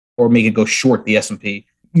VIX or make it go short the S&P,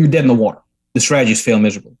 you're dead in the water. The strategies fail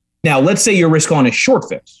miserably. Now, let's say your risk on is short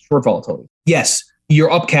VIX, short volatility. Yes,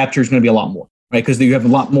 your up capture is going to be a lot more, right? Because you have a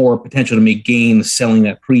lot more potential to make gains selling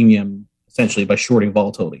that premium essentially by shorting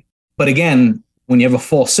volatility. But again, when you have a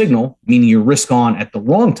false signal, meaning you risk on at the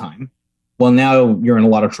wrong time, well, now you're in a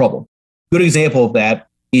lot of trouble. Good example of that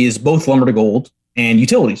is both lumber to gold and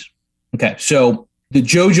utilities. Okay, so the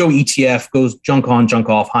JoJo ETF goes junk on, junk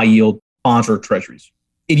off, high yield bonds or treasuries.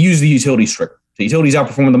 It uses the utilities trigger. So utilities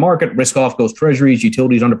outperforming the market, risk off goes treasuries,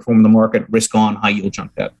 utilities underperforming the market, risk on, high yield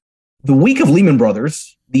junk debt. The week of Lehman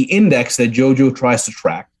Brothers, the index that JoJo tries to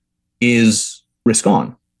track is risk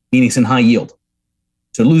on, meaning it's in high yield.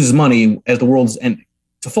 So it loses money as the world is ending.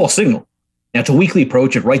 It's a false signal. Now, it's a weekly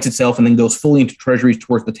approach. It writes itself and then goes fully into treasuries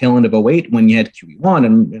towards the tail end of 2008 when you had QE1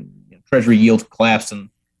 and treasury yields collapsed and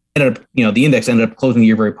ended up, the index ended up closing the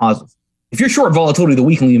year very positive. If you're short volatility the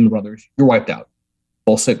week in Lehman Brothers, you're wiped out.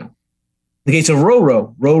 False signal. In the case of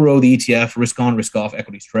RoRo, the ETF, risk on, risk off,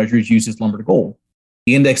 equities, treasuries, uses lumber to gold.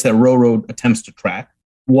 The index that RoRo attempts to track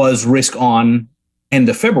was risk on end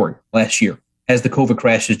of February last year as the COVID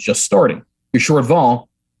crash is just starting. You're short vol,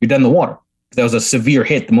 you're dead in the water. That was a severe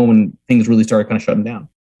hit the moment things really started kind of shutting down.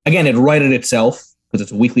 Again, it righted itself because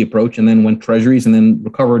it's a weekly approach and then went treasuries and then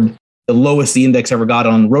recovered. The lowest the index ever got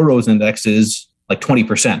on RoRo's index is like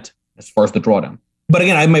 20% as far as the drawdown. But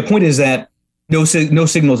again, my point is that no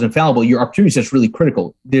signal is infallible. Your opportunity set is really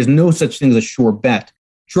critical. There's no such thing as a sure bet.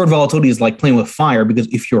 Short volatility is like playing with fire because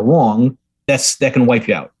if you're wrong, that can wipe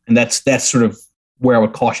you out. And that's sort of where I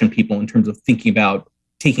would caution people in terms of thinking about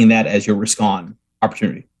taking that as your risk on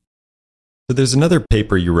opportunity. So there's another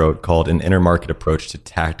paper you wrote called An Intermarket Approach to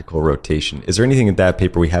Tactical Rotation. Is there anything in that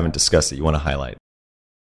paper we haven't discussed that you want to highlight?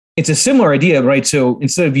 It's a similar idea, right? So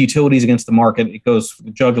instead of utilities against the market, it goes for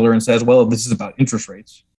the jugular and says, well, this is about interest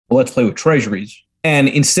rates. Well, let's play with treasuries. And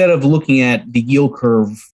instead of looking at the yield curve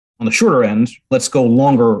on the shorter end, let's go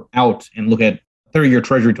longer out and look at 30-year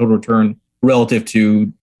treasury total return relative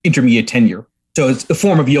to intermediate 10-year. So it's a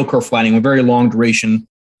form of yield curve flattening. A very long duration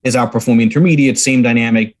is outperforming intermediate, same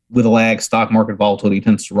dynamic with a lag, stock market volatility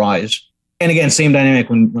tends to rise. And again, same dynamic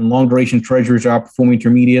when long duration treasuries are outperforming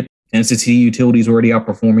intermediate, tends to see utilities already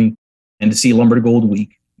outperforming, and to see lumber to gold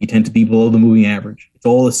weak, you tend to be below the moving average. It's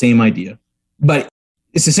all the same idea. But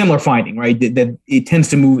it's a similar finding, right? That it tends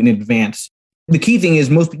to move in advance. The key thing is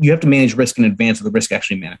you have to manage risk in advance of the risk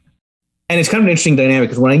actually manifests. And it's kind of an interesting dynamic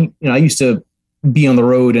because when I used to be on the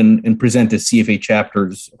road and present at CFA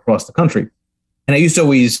chapters across the country. And I used to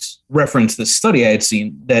always reference this study I had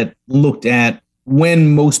seen that looked at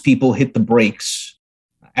when most people hit the brakes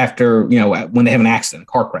after, when they have an accident,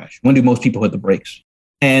 a car crash. When do most people hit the brakes?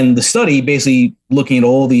 And the study, basically looking at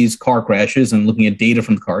all these car crashes and looking at data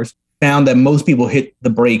from the cars, found that most people hit the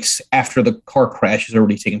brakes after the car crash has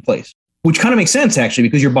already taken place, which kind of makes sense, actually,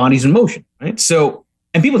 because your body's in motion, right? So,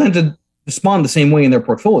 and people tend to respond the same way in their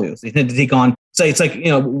portfolios. They tend to take on So it's like,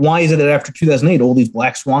 why is it that after 2008, all these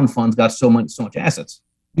black swan funds got so much assets?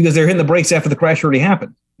 Because they're hitting the brakes after the crash already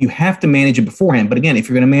happened. You have to manage it beforehand. But again, if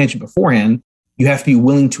you're going to manage it beforehand, you have to be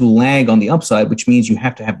willing to lag on the upside, which means you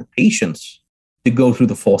have to have the patience to go through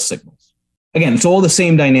the false signals. Again, it's all the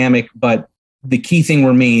same dynamic, but the key thing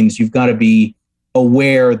remains you've got to be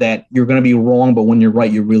aware that you're going to be wrong, but when you're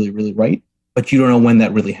right, you're really, really right. But you don't know when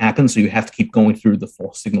that really happens, so you have to keep going through the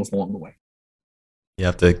false signals along the way. You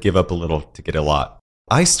have to give up a little to get a lot.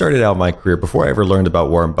 I started out my career, before I ever learned about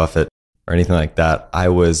Warren Buffett or anything like that, I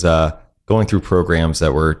was going through programs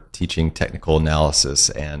that were teaching technical analysis,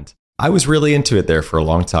 and I was really into it there for a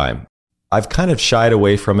long time. I've kind of shied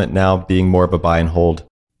away from it now, being more of a buy and hold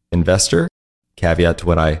investor, caveat to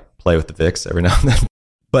when I play with the VIX every now and then.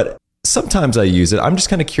 But sometimes I use it. I'm just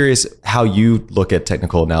kind of curious how you look at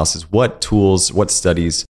technical analysis. What tools, what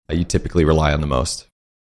studies you typically rely on the most?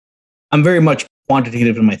 I'm very much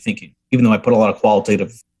quantitative in my thinking, even though I put a lot of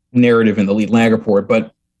qualitative narrative in the lead lag report.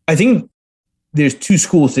 But I think there's two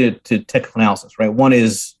schools to technical analysis, right? One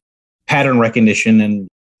is pattern recognition and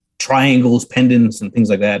triangles, pendants, and things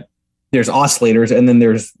like that. There's oscillators, and then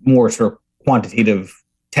there's more sort of quantitative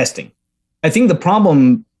testing. I think the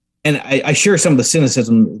problem, and I share some of the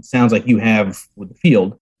cynicism it sounds like you have with the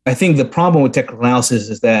field. I think the problem with technical analysis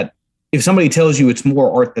is that if somebody tells you it's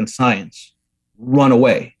more art than science, run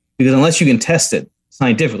away. Because unless you can test it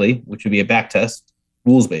scientifically, which would be a back test,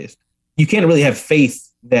 rules-based, you can't really have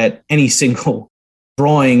faith that any single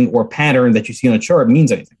drawing or pattern that you see on a chart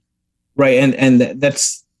means anything, right? And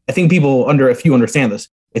that's, I think if you understand this,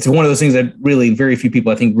 it's one of those things that really very few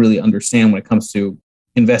people, I think, really understand when it comes to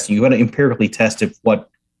investing. You got to empirically test if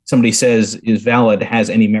what somebody says is valid has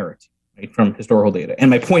any merit, right, from historical data.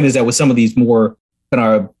 And my point is that with some of these more kind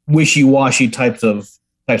of wishy-washy types of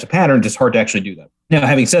patterns, it's hard to actually do that. Now,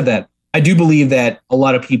 having said that, I do believe that a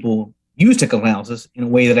lot of people use technical analysis in a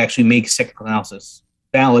way that actually makes technical analysis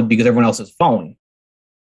valid because everyone else is following.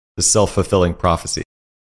 The self-fulfilling prophecy.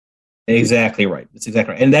 Exactly right. That's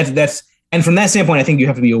exactly right. And from that standpoint, I think you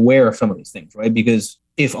have to be aware of some of these things, right? Because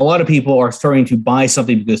if a lot of people are starting to buy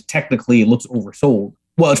something because technically it looks oversold,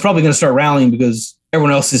 well, it's probably going to start rallying because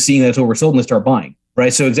everyone else is seeing that it's oversold and they start buying,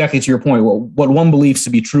 right? So exactly to your point, what one believes to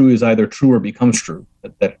be true is either true or becomes true.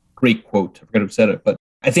 That great quote, I forgot who said it. But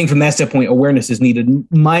I think from that standpoint, awareness is needed.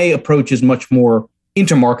 My approach is much more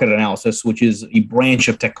intermarket analysis, which is a branch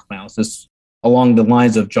of technical analysis along the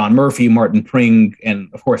lines of John Murphy, Martin Pring, and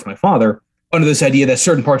of course my father, under this idea that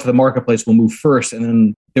certain parts of the marketplace will move first and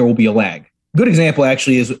then there will be a lag. A good example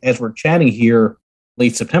actually is, as we're chatting here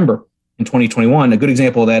late September in 2021, a good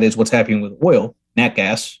example of that is what's happening with oil, nat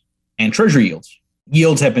gas, and treasury yields.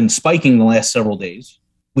 Yields have been spiking the last several days,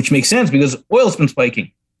 which makes sense because oil's been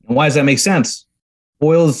spiking. And why does that make sense?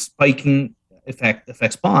 Oil's spiking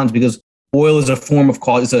affects bonds because oil is a form of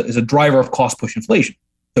cost, is a driver of cost push inflation.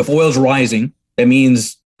 So if oil's rising, that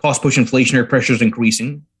means cost push inflationary pressure is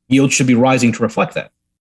increasing. Yields should be rising to reflect that.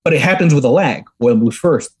 But it happens with a lag. Oil moves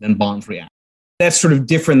first, then bonds react. That's sort of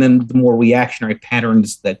different than the more reactionary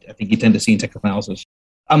patterns that I think you tend to see in technical analysis.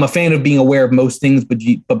 I'm a fan of being aware of most things, but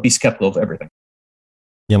be skeptical of everything.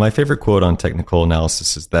 Yeah, my favorite quote on technical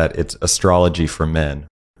analysis is that it's astrology for men.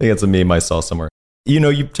 I think it's a meme I saw somewhere.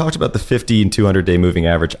 You talked about the 50 and 200-day moving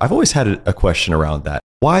average. I've always had a question around that.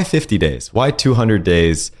 Why 50 days? Why 200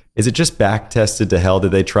 days? Is it just back tested to hell?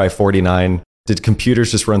 Did they try 49? Did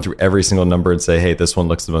computers just run through every single number and say, hey, this one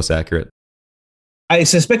looks the most accurate? I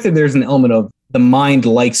suspect that there's an element of the mind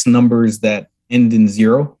likes numbers that end in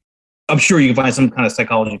zero. I'm sure you can find some kind of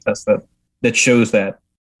psychology test that shows that.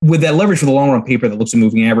 With that leverage for the long run paper that looks at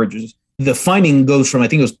moving averages, the finding goes from, I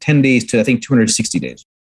think it was 10 days to, 260 days.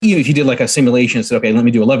 Even if you did like a simulation and said, okay, let me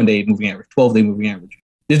do 11-day moving average, 12-day moving average.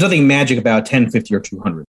 There's nothing magic about 10, 50, or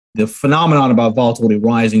 200. The phenomenon about volatility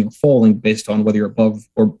rising or falling based on whether you're above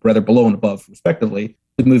or rather below and above, respectively,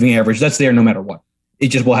 the moving average, that's there no matter what. It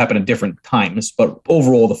just will happen at different times, but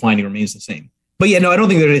overall, the finding remains the same. But yeah, no, I don't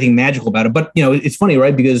think there's anything magical about it. But, it's funny,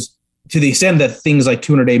 right? Because to the extent that things like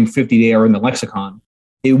 200-day and 50-day are in the lexicon,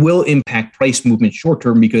 it will impact price movement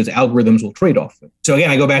short-term because algorithms will trade off it. So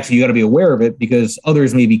again, I go back to you got to be aware of it because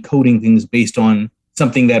others may be coding things based on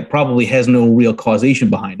something that probably has no real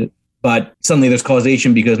causation behind it. But suddenly there's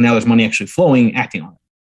causation because now there's money actually flowing, acting on it.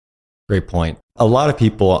 Great point. A lot of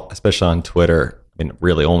people, especially on Twitter,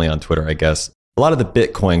 really only on Twitter, I guess, a lot of the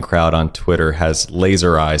Bitcoin crowd on Twitter has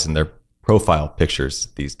laser eyes in their profile pictures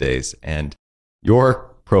these days. And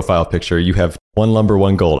your profile picture, you have one lumber,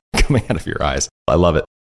 one gold coming out of your eyes. I love it.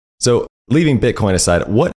 So leaving Bitcoin aside,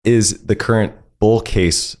 what is the current bull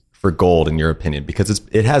case for gold in your opinion? Because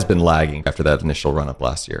it has been lagging after that initial run up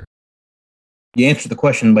last year. You answered the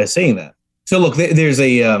question by saying that. So look, there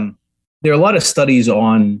are a lot of studies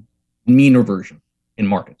on mean reversion in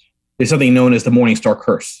markets. There's something known as the Morningstar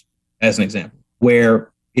curse, as an example,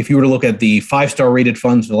 where if you were to look at the 5-star rated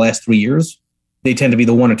funds for the last 3 years, they tend to be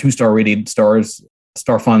the 1 or 2-star rated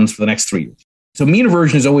star funds for the next 3 years. So mean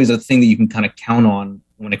reversion is always a thing that you can kind of count on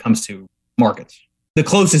when it comes to markets. The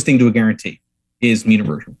closest thing to a guarantee is mean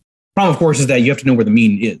reversion. Problem, of course, is that you have to know where the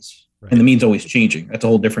mean is. Right. And the mean's always changing. That's a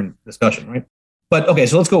whole different discussion, right? But okay,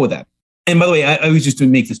 so let's go with that. And by the way, I always used to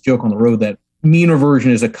make this joke on the road that mean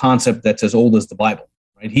reversion is a concept that's as old as the Bible,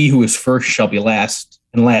 right? He who is first shall be last,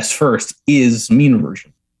 and last first is mean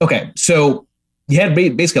reversion. Okay, so you had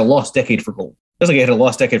basically a lost decade for gold. Just like you had a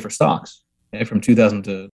lost decade for stocks, okay, from 2000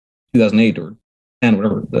 to 2008 or 10,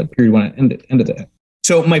 whatever the period when it ended at.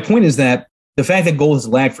 So my point is that the fact that gold has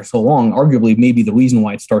lagged for so long arguably may be the reason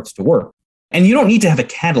why it starts to work. And you don't need to have a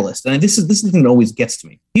catalyst. And this is the thing that always gets to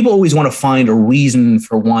me. People always want to find a reason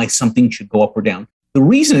for why something should go up or down. The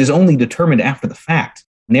reason is only determined after the fact.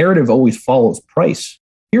 Narrative always follows price,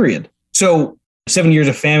 period. So 7 years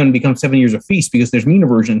of famine becomes 7 years of feast because there's mean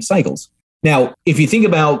reversion in cycles. Now, if you think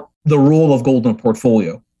about the role of gold in a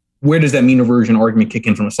portfolio, where does that mean reversion argument kick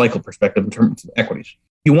in from a cycle perspective in terms of equities?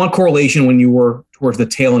 You want correlation when you were towards the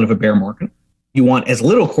tail end of a bear market. You want as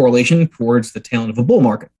little correlation towards the tail end of a bull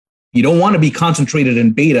market. You don't want to be concentrated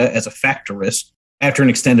in beta as a factor risk after an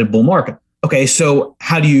extended bull market. Okay, so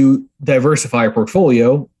how do you diversify a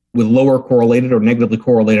portfolio with lower correlated or negatively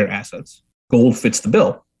correlated assets? Gold fits the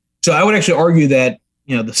bill. So I would actually argue that,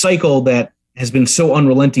 the cycle that has been so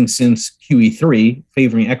unrelenting since QE3,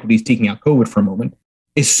 favoring equities, taking out COVID for a moment,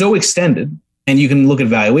 is so extended, and you can look at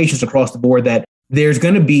valuations across the board, that there's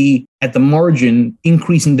going to be, at the margin,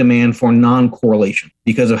 increasing demand for non-correlation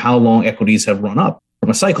because of how long equities have run up from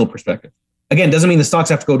a cycle perspective. Again, doesn't mean the stocks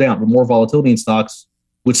have to go down, but more volatility in stocks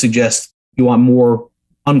would suggest you want more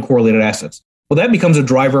uncorrelated assets. Well, that becomes a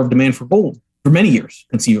driver of demand for gold for many years,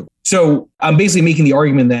 conceivably. So I'm basically making the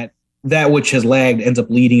argument that that which has lagged ends up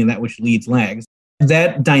leading and that which leads lags.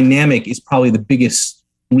 That dynamic is probably the biggest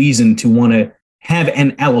reason to want to have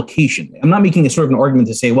an allocation. I'm not making a sort of an argument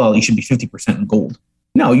to say, well, you should be 50% in gold.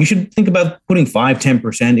 No, you should think about putting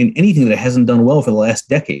 5-10% in anything that hasn't done well for the last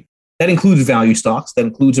decade. That includes value stocks, that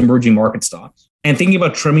includes emerging market stocks, and thinking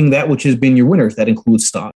about trimming that which has been your winners. That includes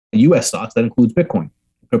stock, US stocks, that includes Bitcoin,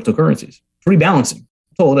 cryptocurrencies. It's rebalancing.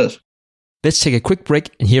 That's all it is. Let's take a quick break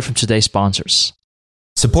and hear from today's sponsors.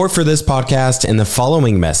 Support for this podcast and the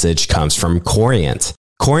following message comes from Corient.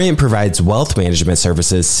 Corient provides wealth management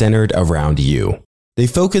services centered around you. They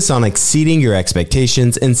focus on exceeding your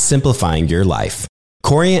expectations and simplifying your life.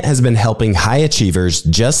 Corient has been helping high achievers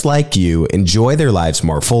just like you enjoy their lives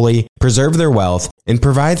more fully, preserve their wealth, and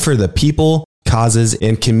provide for the people, causes,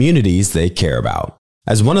 and communities they care about.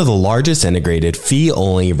 As one of the largest integrated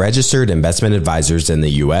fee-only registered investment advisors in the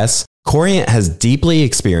U.S., Corient has deeply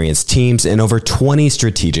experienced teams in over 20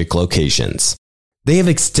 strategic locations. They have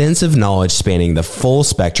extensive knowledge spanning the full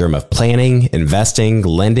spectrum of planning, investing,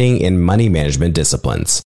 lending, and money management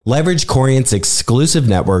disciplines. Leverage Corient's exclusive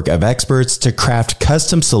network of experts to craft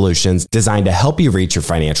custom solutions designed to help you reach your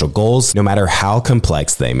financial goals, no matter how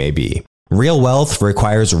complex they may be. Real wealth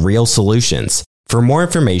requires real solutions. For more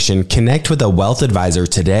information, connect with a wealth advisor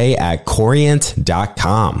today at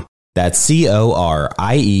Corient.com. That's Corient.com.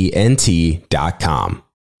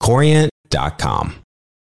 Corient.com.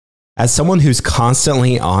 As someone who's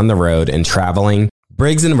constantly on the road and traveling,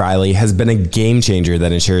 Briggs & Riley has been a game changer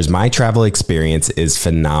that ensures my travel experience is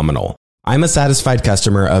phenomenal. I'm a satisfied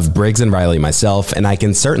customer of Briggs & Riley myself, and I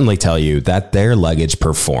can certainly tell you that their luggage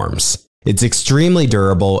performs. It's extremely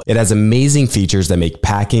durable, it has amazing features that make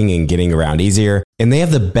packing and getting around easier, and they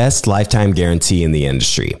have the best lifetime guarantee in the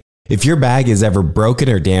industry. If your bag is ever broken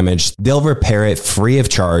or damaged, they'll repair it free of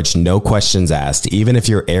charge, no questions asked, even if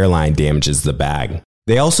your airline damages the bag.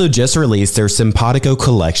 They also just released their Simpatico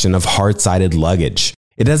collection of hard-sided luggage.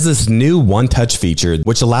 It has this new one-touch feature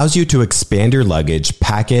which allows you to expand your luggage,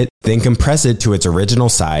 pack it, then compress it to its original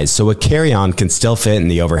size so a carry-on can still fit in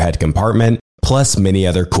the overhead compartment, plus many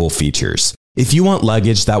other cool features. If you want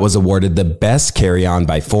luggage that was awarded the best carry-on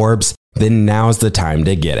by Forbes, then now's the time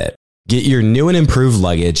to get it. Get your new and improved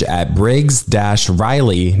luggage at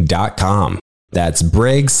Briggs-Riley.com. That's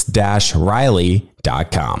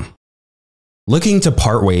Briggs-Riley.com. Looking to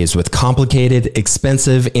part ways with complicated,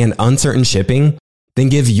 expensive, and uncertain shipping? Then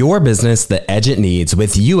give your business the edge it needs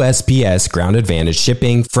with USPS Ground Advantage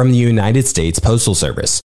shipping from the United States Postal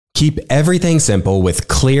Service. Keep everything simple with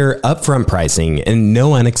clear, upfront pricing and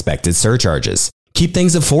no unexpected surcharges. Keep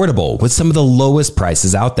things affordable with some of the lowest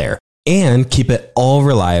prices out there. And keep it all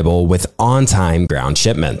reliable with on-time ground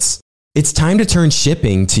shipments. It's time to turn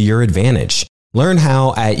shipping to your advantage. Learn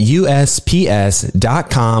how at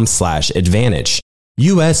USPS.com/advantage.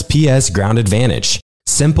 USPS Ground Advantage.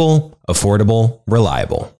 Simple, affordable,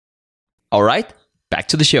 reliable. All right, back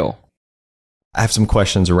to the show. I have some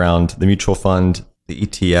questions around the mutual fund, the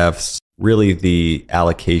ETFs, really the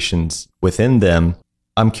allocations within them.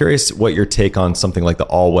 I'm curious what your take on something like the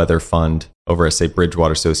all-weather fund over at, say,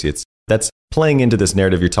 Bridgewater Associates. That's playing into this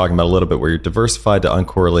narrative you're talking about a little bit, where you're diversified to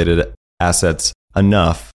uncorrelated assets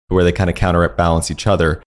enough where they kind of counterbalance each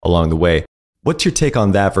other along the way. What's your take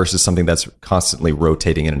on that versus something that's constantly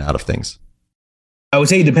rotating in and out of things? I would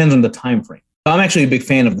say it depends on the time frame. I'm actually a big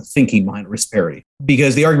fan of the thinking behind risk parity,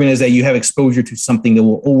 because the argument is that you have exposure to something that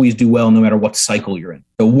will always do well no matter what cycle you're in.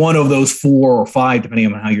 So one of those 4 or 5, depending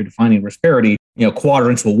on how you're defining risk parity,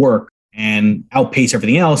 quadrants will work and outpace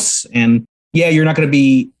everything else. And yeah, you're going to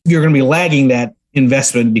be lagging that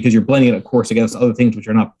investment because you're blending it, of course, against other things which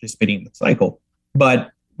are not participating in the cycle.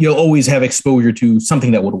 But you'll always have exposure to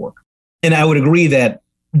something that would work. And I would agree that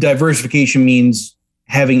diversification means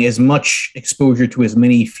having as much exposure to as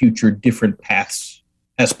many future different paths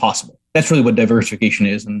as possible. That's really what diversification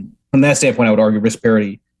is. And from that standpoint, I would argue risk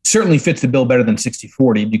parity certainly fits the bill better than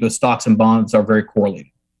 60-40 because stocks and bonds are very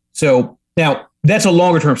correlated. So now that's a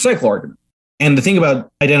longer term cycle argument. And the thing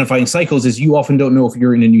about identifying cycles is you often don't know if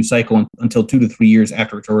you're in a new cycle until 2 to 3 years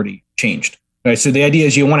after it's already changed. Right? So the idea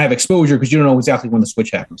is you want to have exposure because you don't know exactly when the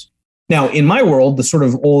switch happens. Now, in my world, the sort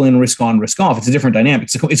of all-in risk-on, risk-off, it's a different dynamic.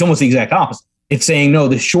 It's almost the exact opposite. It's saying, no,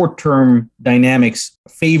 the short-term dynamics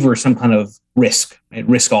favor some kind of risk, right?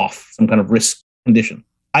 Risk-off, some kind of risk condition.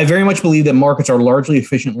 I very much believe that markets are largely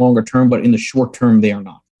efficient longer term, but in the short term, they are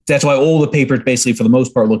not. That's why all the papers basically, for the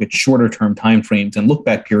most part, look at shorter-term timeframes and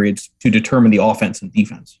look-back periods to determine the offense and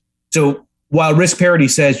defense. So while risk parity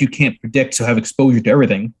says you can't predict, so have exposure to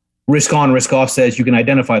everything, risk-on, risk-off says you can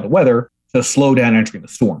identify the weather, so slow down entering the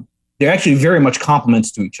storm. They're actually very much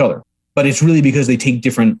complements to each other, but it's really because they take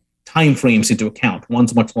different time frames into account.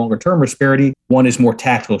 One's much longer term risk parity. One is more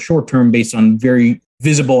tactical short term based on very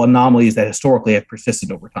visible anomalies that historically have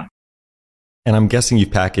persisted over time. And I'm guessing you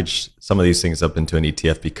packaged some of these things up into an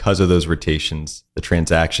ETF because of those rotations. The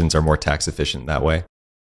transactions are more tax efficient that way.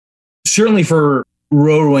 Certainly for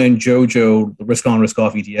RORA and JOJO, the risk on, risk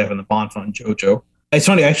off ETF and the bond fund JOJO. It's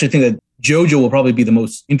funny, I actually think that JOJO will probably be the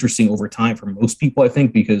most interesting over time for most people, I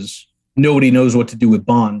think, because nobody knows what to do with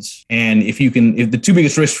bonds. And if the two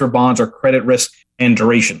biggest risks for bonds are credit risk and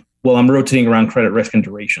duration. Well, I'm rotating around credit risk and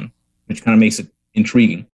duration, which kind of makes it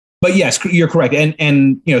intriguing. But yes, you're correct. And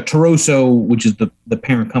Taroso, which is the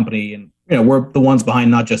parent company, and we're the ones behind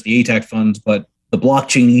not just the ATAC funds, but the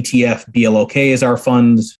blockchain ETF, BLOK is our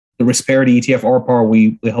fund, the risk parity ETF, RPAR,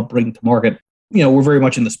 we help bring to market. We're very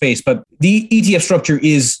much in the space, but the ETF structure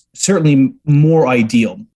is certainly more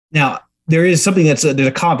ideal. Now, there is something there's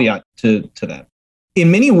a caveat to that.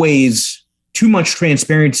 In many ways, too much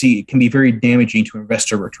transparency can be very damaging to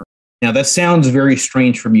investor return. Now, that sounds very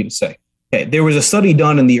strange for me to say. Okay, there was a study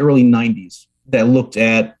done in the early 90s that looked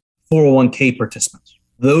at 401k participants,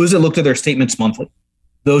 those that looked at their statements monthly,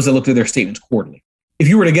 those that looked at their statements quarterly. If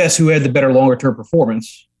you were to guess who had the better longer term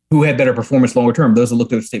performance, who had better performance longer term, those that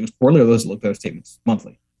looked at their statements quarterly or those that looked at their statements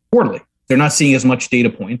monthly? Quarterly. They're not seeing as much data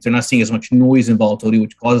points. They're not seeing as much noise and volatility,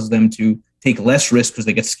 which causes them to take less risk because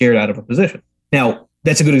they get scared out of a position. Now,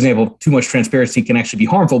 that's a good example of too much transparency can actually be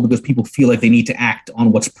harmful because people feel like they need to act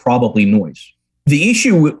on what's probably noise. The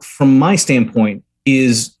issue from my standpoint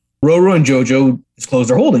is RORA and JOJO disclose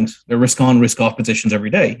their holdings, their risk on, risk off positions every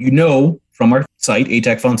day. From our site,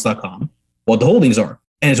 atacfunds.com, what the holdings are.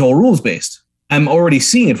 And it's all rules based. I'm already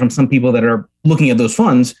seeing it from some people that are looking at those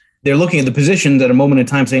funds. They're looking at the positions at a moment in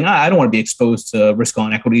time saying, I don't want to be exposed to risk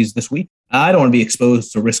on equities this week. I don't want to be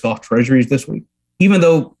exposed to risk off treasuries this week. Even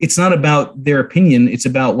though it's not about their opinion, it's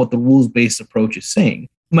about what the rules-based approach is saying.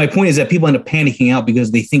 My point is that people end up panicking out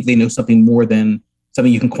because they think they know something more than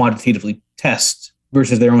something you can quantitatively test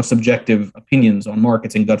versus their own subjective opinions on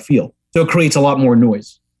markets and gut feel. So it creates a lot more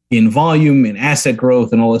noise in volume, in asset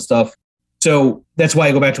growth, and all this stuff. So that's why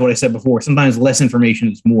I go back to what I said before. Sometimes less information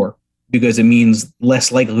is more because it means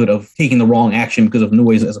less likelihood of taking the wrong action because of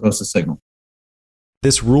noise as opposed to signal.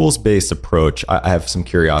 This rules-based approach, I have some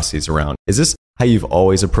curiosities around. Is this how you've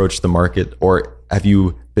always approached the market, or have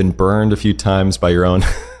you been burned a few times by your own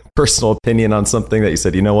personal opinion on something that you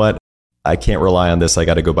said, you know what, I can't rely on this, I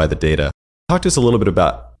got to go by the data? Talk to us a little bit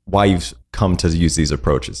about why you've come to use these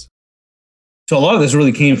approaches. So a lot of this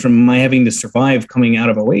really came from my having to survive coming out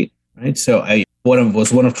of 2008, right? So I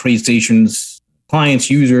was one of TradeStation's clients,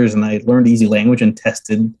 users, and I learned easy language and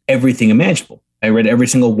tested everything imaginable. I read every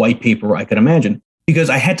single white paper I could imagine because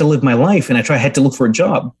I had to live my life and I had to look for a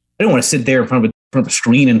job. didn't want to sit there in front of a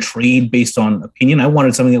screen and trade based on opinion. I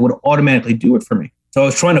wanted something that would automatically do it for me. So I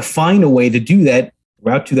was trying to find a way to do that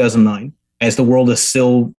throughout 2009 as the world is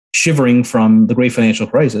still shivering from the great financial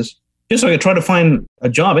crisis, just so I could try to find a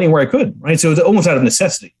job anywhere I could, right? So it was almost out of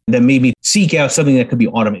necessity that made me seek out something that could be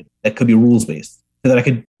automated, that could be rules-based, so that I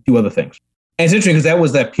could do other things. And it's interesting because that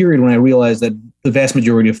was that period when I realized that the vast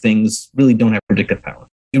majority of things really don't have predictive power.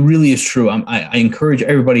 It really is true. I encourage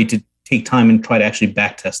everybody to take time and try to actually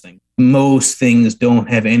backtest things. Most things don't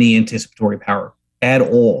have any anticipatory power at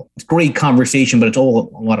all. It's great conversation, but it's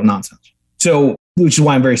all a lot of nonsense. So, which is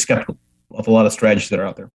why I'm very skeptical of a lot of strategies that are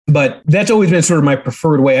out there. But that's always been sort of my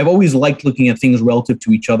preferred way. I've always liked looking at things relative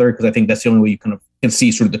to each other because I think that's the only way you kind of can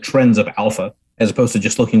see sort of the trends of alpha as opposed to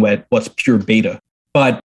just looking at what's pure beta.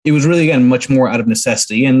 But it was really, again, much more out of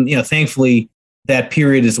necessity. And, thankfully, that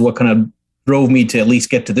period is what kind of drove me to at least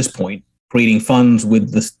get to this point, creating funds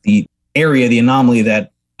with the area, the anomaly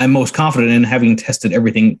that I'm most confident in, having tested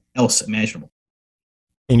everything else imaginable.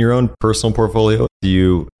 In your own personal portfolio, do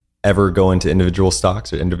you ever go into individual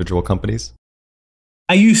stocks or individual companies?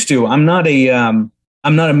 I used to. I'm not a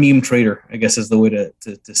meme trader, I guess is the way to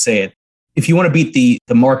say it. If you want to beat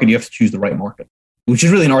the market, you have to choose the right market, which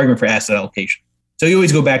is really an argument for asset allocation. So you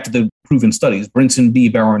always go back to the proven studies. Brinson B.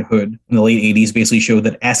 Barrow and Hood in the late 80s basically showed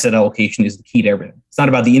that asset allocation is the key to everything. It's not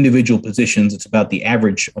about the individual positions. It's about the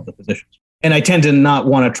average of the positions. And I tend to not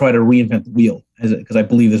want to try to reinvent the wheel because I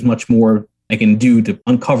believe there's much more I can do to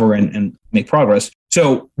uncover and make progress.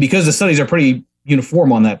 So because the studies are pretty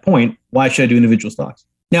uniform on that point, why should I do individual stocks?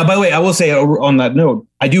 Now, by the way, I will say on that note,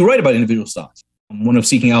 I do write about individual stocks. I'm one of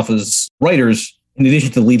Seeking Alpha's writers, in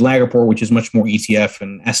addition to the lead lag report, which is much more ETF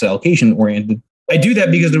and asset allocation oriented. I do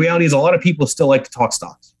that because the reality is a lot of people still like to talk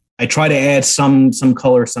stocks. I try to add some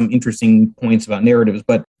color, some interesting points about narratives.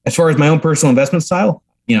 But as far as my own personal investment style,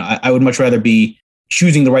 I would much rather be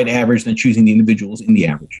choosing the right average than choosing the individuals in the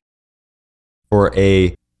average. For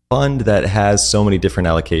a fund that has so many different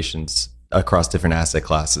allocations across different asset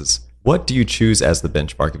classes, what do you choose as the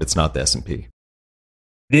benchmark if it's not the S&P?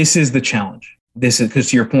 This is the challenge. This is because,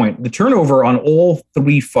 to your point, the turnover on all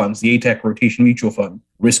three funds, the ATAC Rotation Mutual Fund,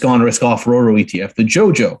 Risk On, Risk Off RORO ETF, the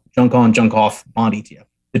JOJO, Junk On, Junk Off Bond ETF,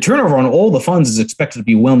 the turnover on all the funds is expected to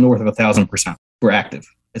be well north of 1,000% for active.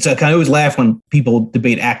 It's like I always laugh when people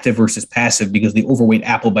debate active versus passive because they overweight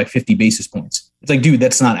Apple by 50 basis points. It's like, dude,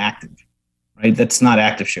 that's not active, right? That's not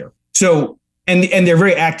active share. So, and they're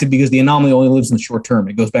very active because the anomaly only lives in the short term.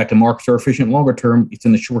 It goes back to markets are efficient longer term. It's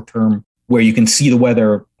in the short term where you can see the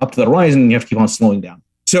weather up to the horizon and you have to keep on slowing down.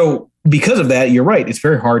 So because of that, you're right. It's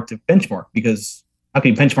very hard to benchmark because how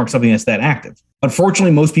can you benchmark something that's that active?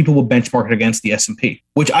 Unfortunately, most people will benchmark it against the S&P,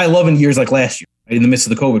 which I love in years like last year, right, in the midst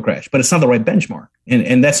of the COVID crash, but it's not the right benchmark.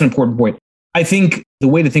 And that's an important point. I think the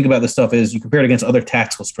way to think about this stuff is you compare it against other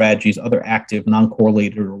tactical strategies, other active,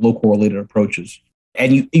 non-correlated or low correlated approaches.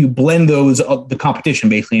 And you blend those, the competition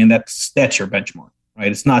basically, and that's your benchmark, right?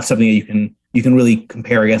 It's not something that you can really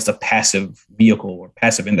compare against a passive vehicle or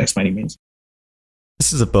passive index by any means.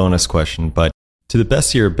 This is a bonus question, but to the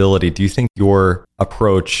best of your ability, do you think your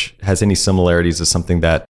approach has any similarities to something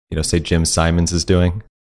that, say Jim Simons is doing?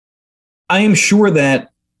 I am sure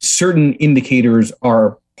that certain indicators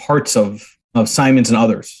are parts of Simons and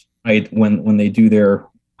others, right? When they do their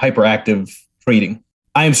hyperactive trading.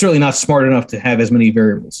 I am certainly not smart enough to have as many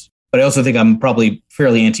variables, but I also think I'm probably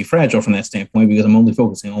fairly anti-fragile from that standpoint because I'm only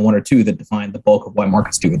focusing on one or two that define the bulk of why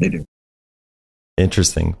markets do what they do.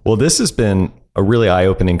 Interesting. Well, this has been a really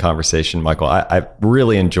eye-opening conversation, Michael. I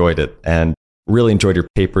really enjoyed it and really enjoyed your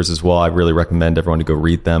papers as well. I really recommend everyone to go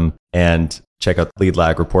read them and check out the Lead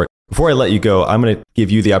Lag Report. Before I let you go, I'm going to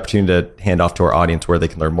give you the opportunity to hand off to our audience where they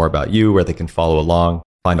can learn more about you, where they can follow along,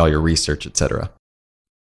 find all your research, etc.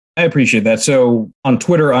 I appreciate that. So on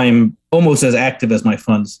Twitter, I'm almost as active as my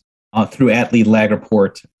funds through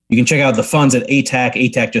 @LeadLagReport. You can check out the funds at ATAC.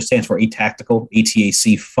 ATAC just stands for Atactical,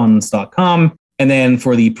 ATACfunds.com. And then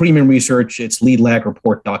for the premium research, it's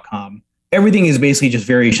leadlagreport.com. Everything is basically just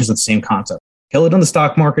variations of the same concept. Kill it on the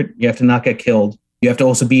stock market. You have to not get killed. You have to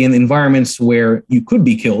also be in environments where you could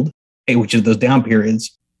be killed, which is those down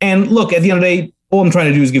periods. And look, at the end of the day, all I'm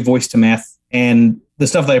trying to do is give voice to math. And the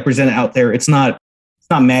stuff that I present out there, it's not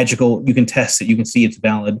magical. You can test it. You can see it's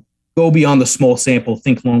valid. Go beyond the small sample,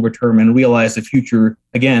 think longer term, and realize the future,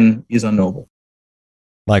 again, is unknowable.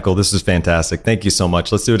 Michael, this is fantastic. Thank you so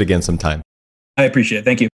much. Let's do it again sometime. I appreciate it.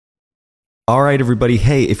 Thank you. All right, everybody.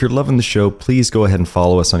 Hey, if you're loving the show, please go ahead and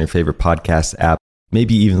follow us on your favorite podcast app.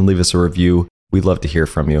 Maybe even leave us a review. We'd love to hear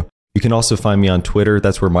from you. You can also find me on Twitter.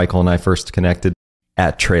 That's where Michael and I first connected,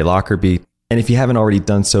 @Trey Lockerbie. And if you haven't already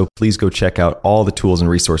done so, please go check out all the tools and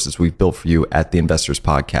resources we've built for you at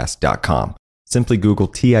theinvestorspodcast.com. Simply Google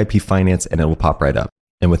TIP Finance and it will pop right up.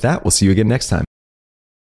 And with that, we'll see you again next time.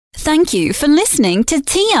 Thank you for listening to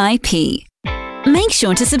TIP. Make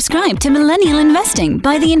sure to subscribe to Millennial Investing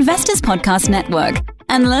by the Investors Podcast Network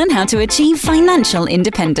and learn how to achieve financial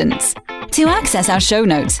independence. To access our show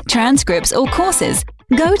notes, transcripts, or courses,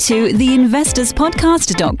 go to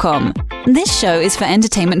theinvestorspodcast.com. This show is for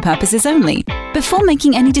entertainment purposes only. Before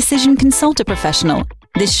making any decision, consult a professional.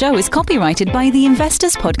 This show is copyrighted by the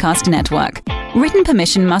Investors Podcast Network. Written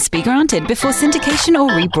permission must be granted before syndication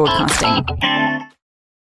or rebroadcasting.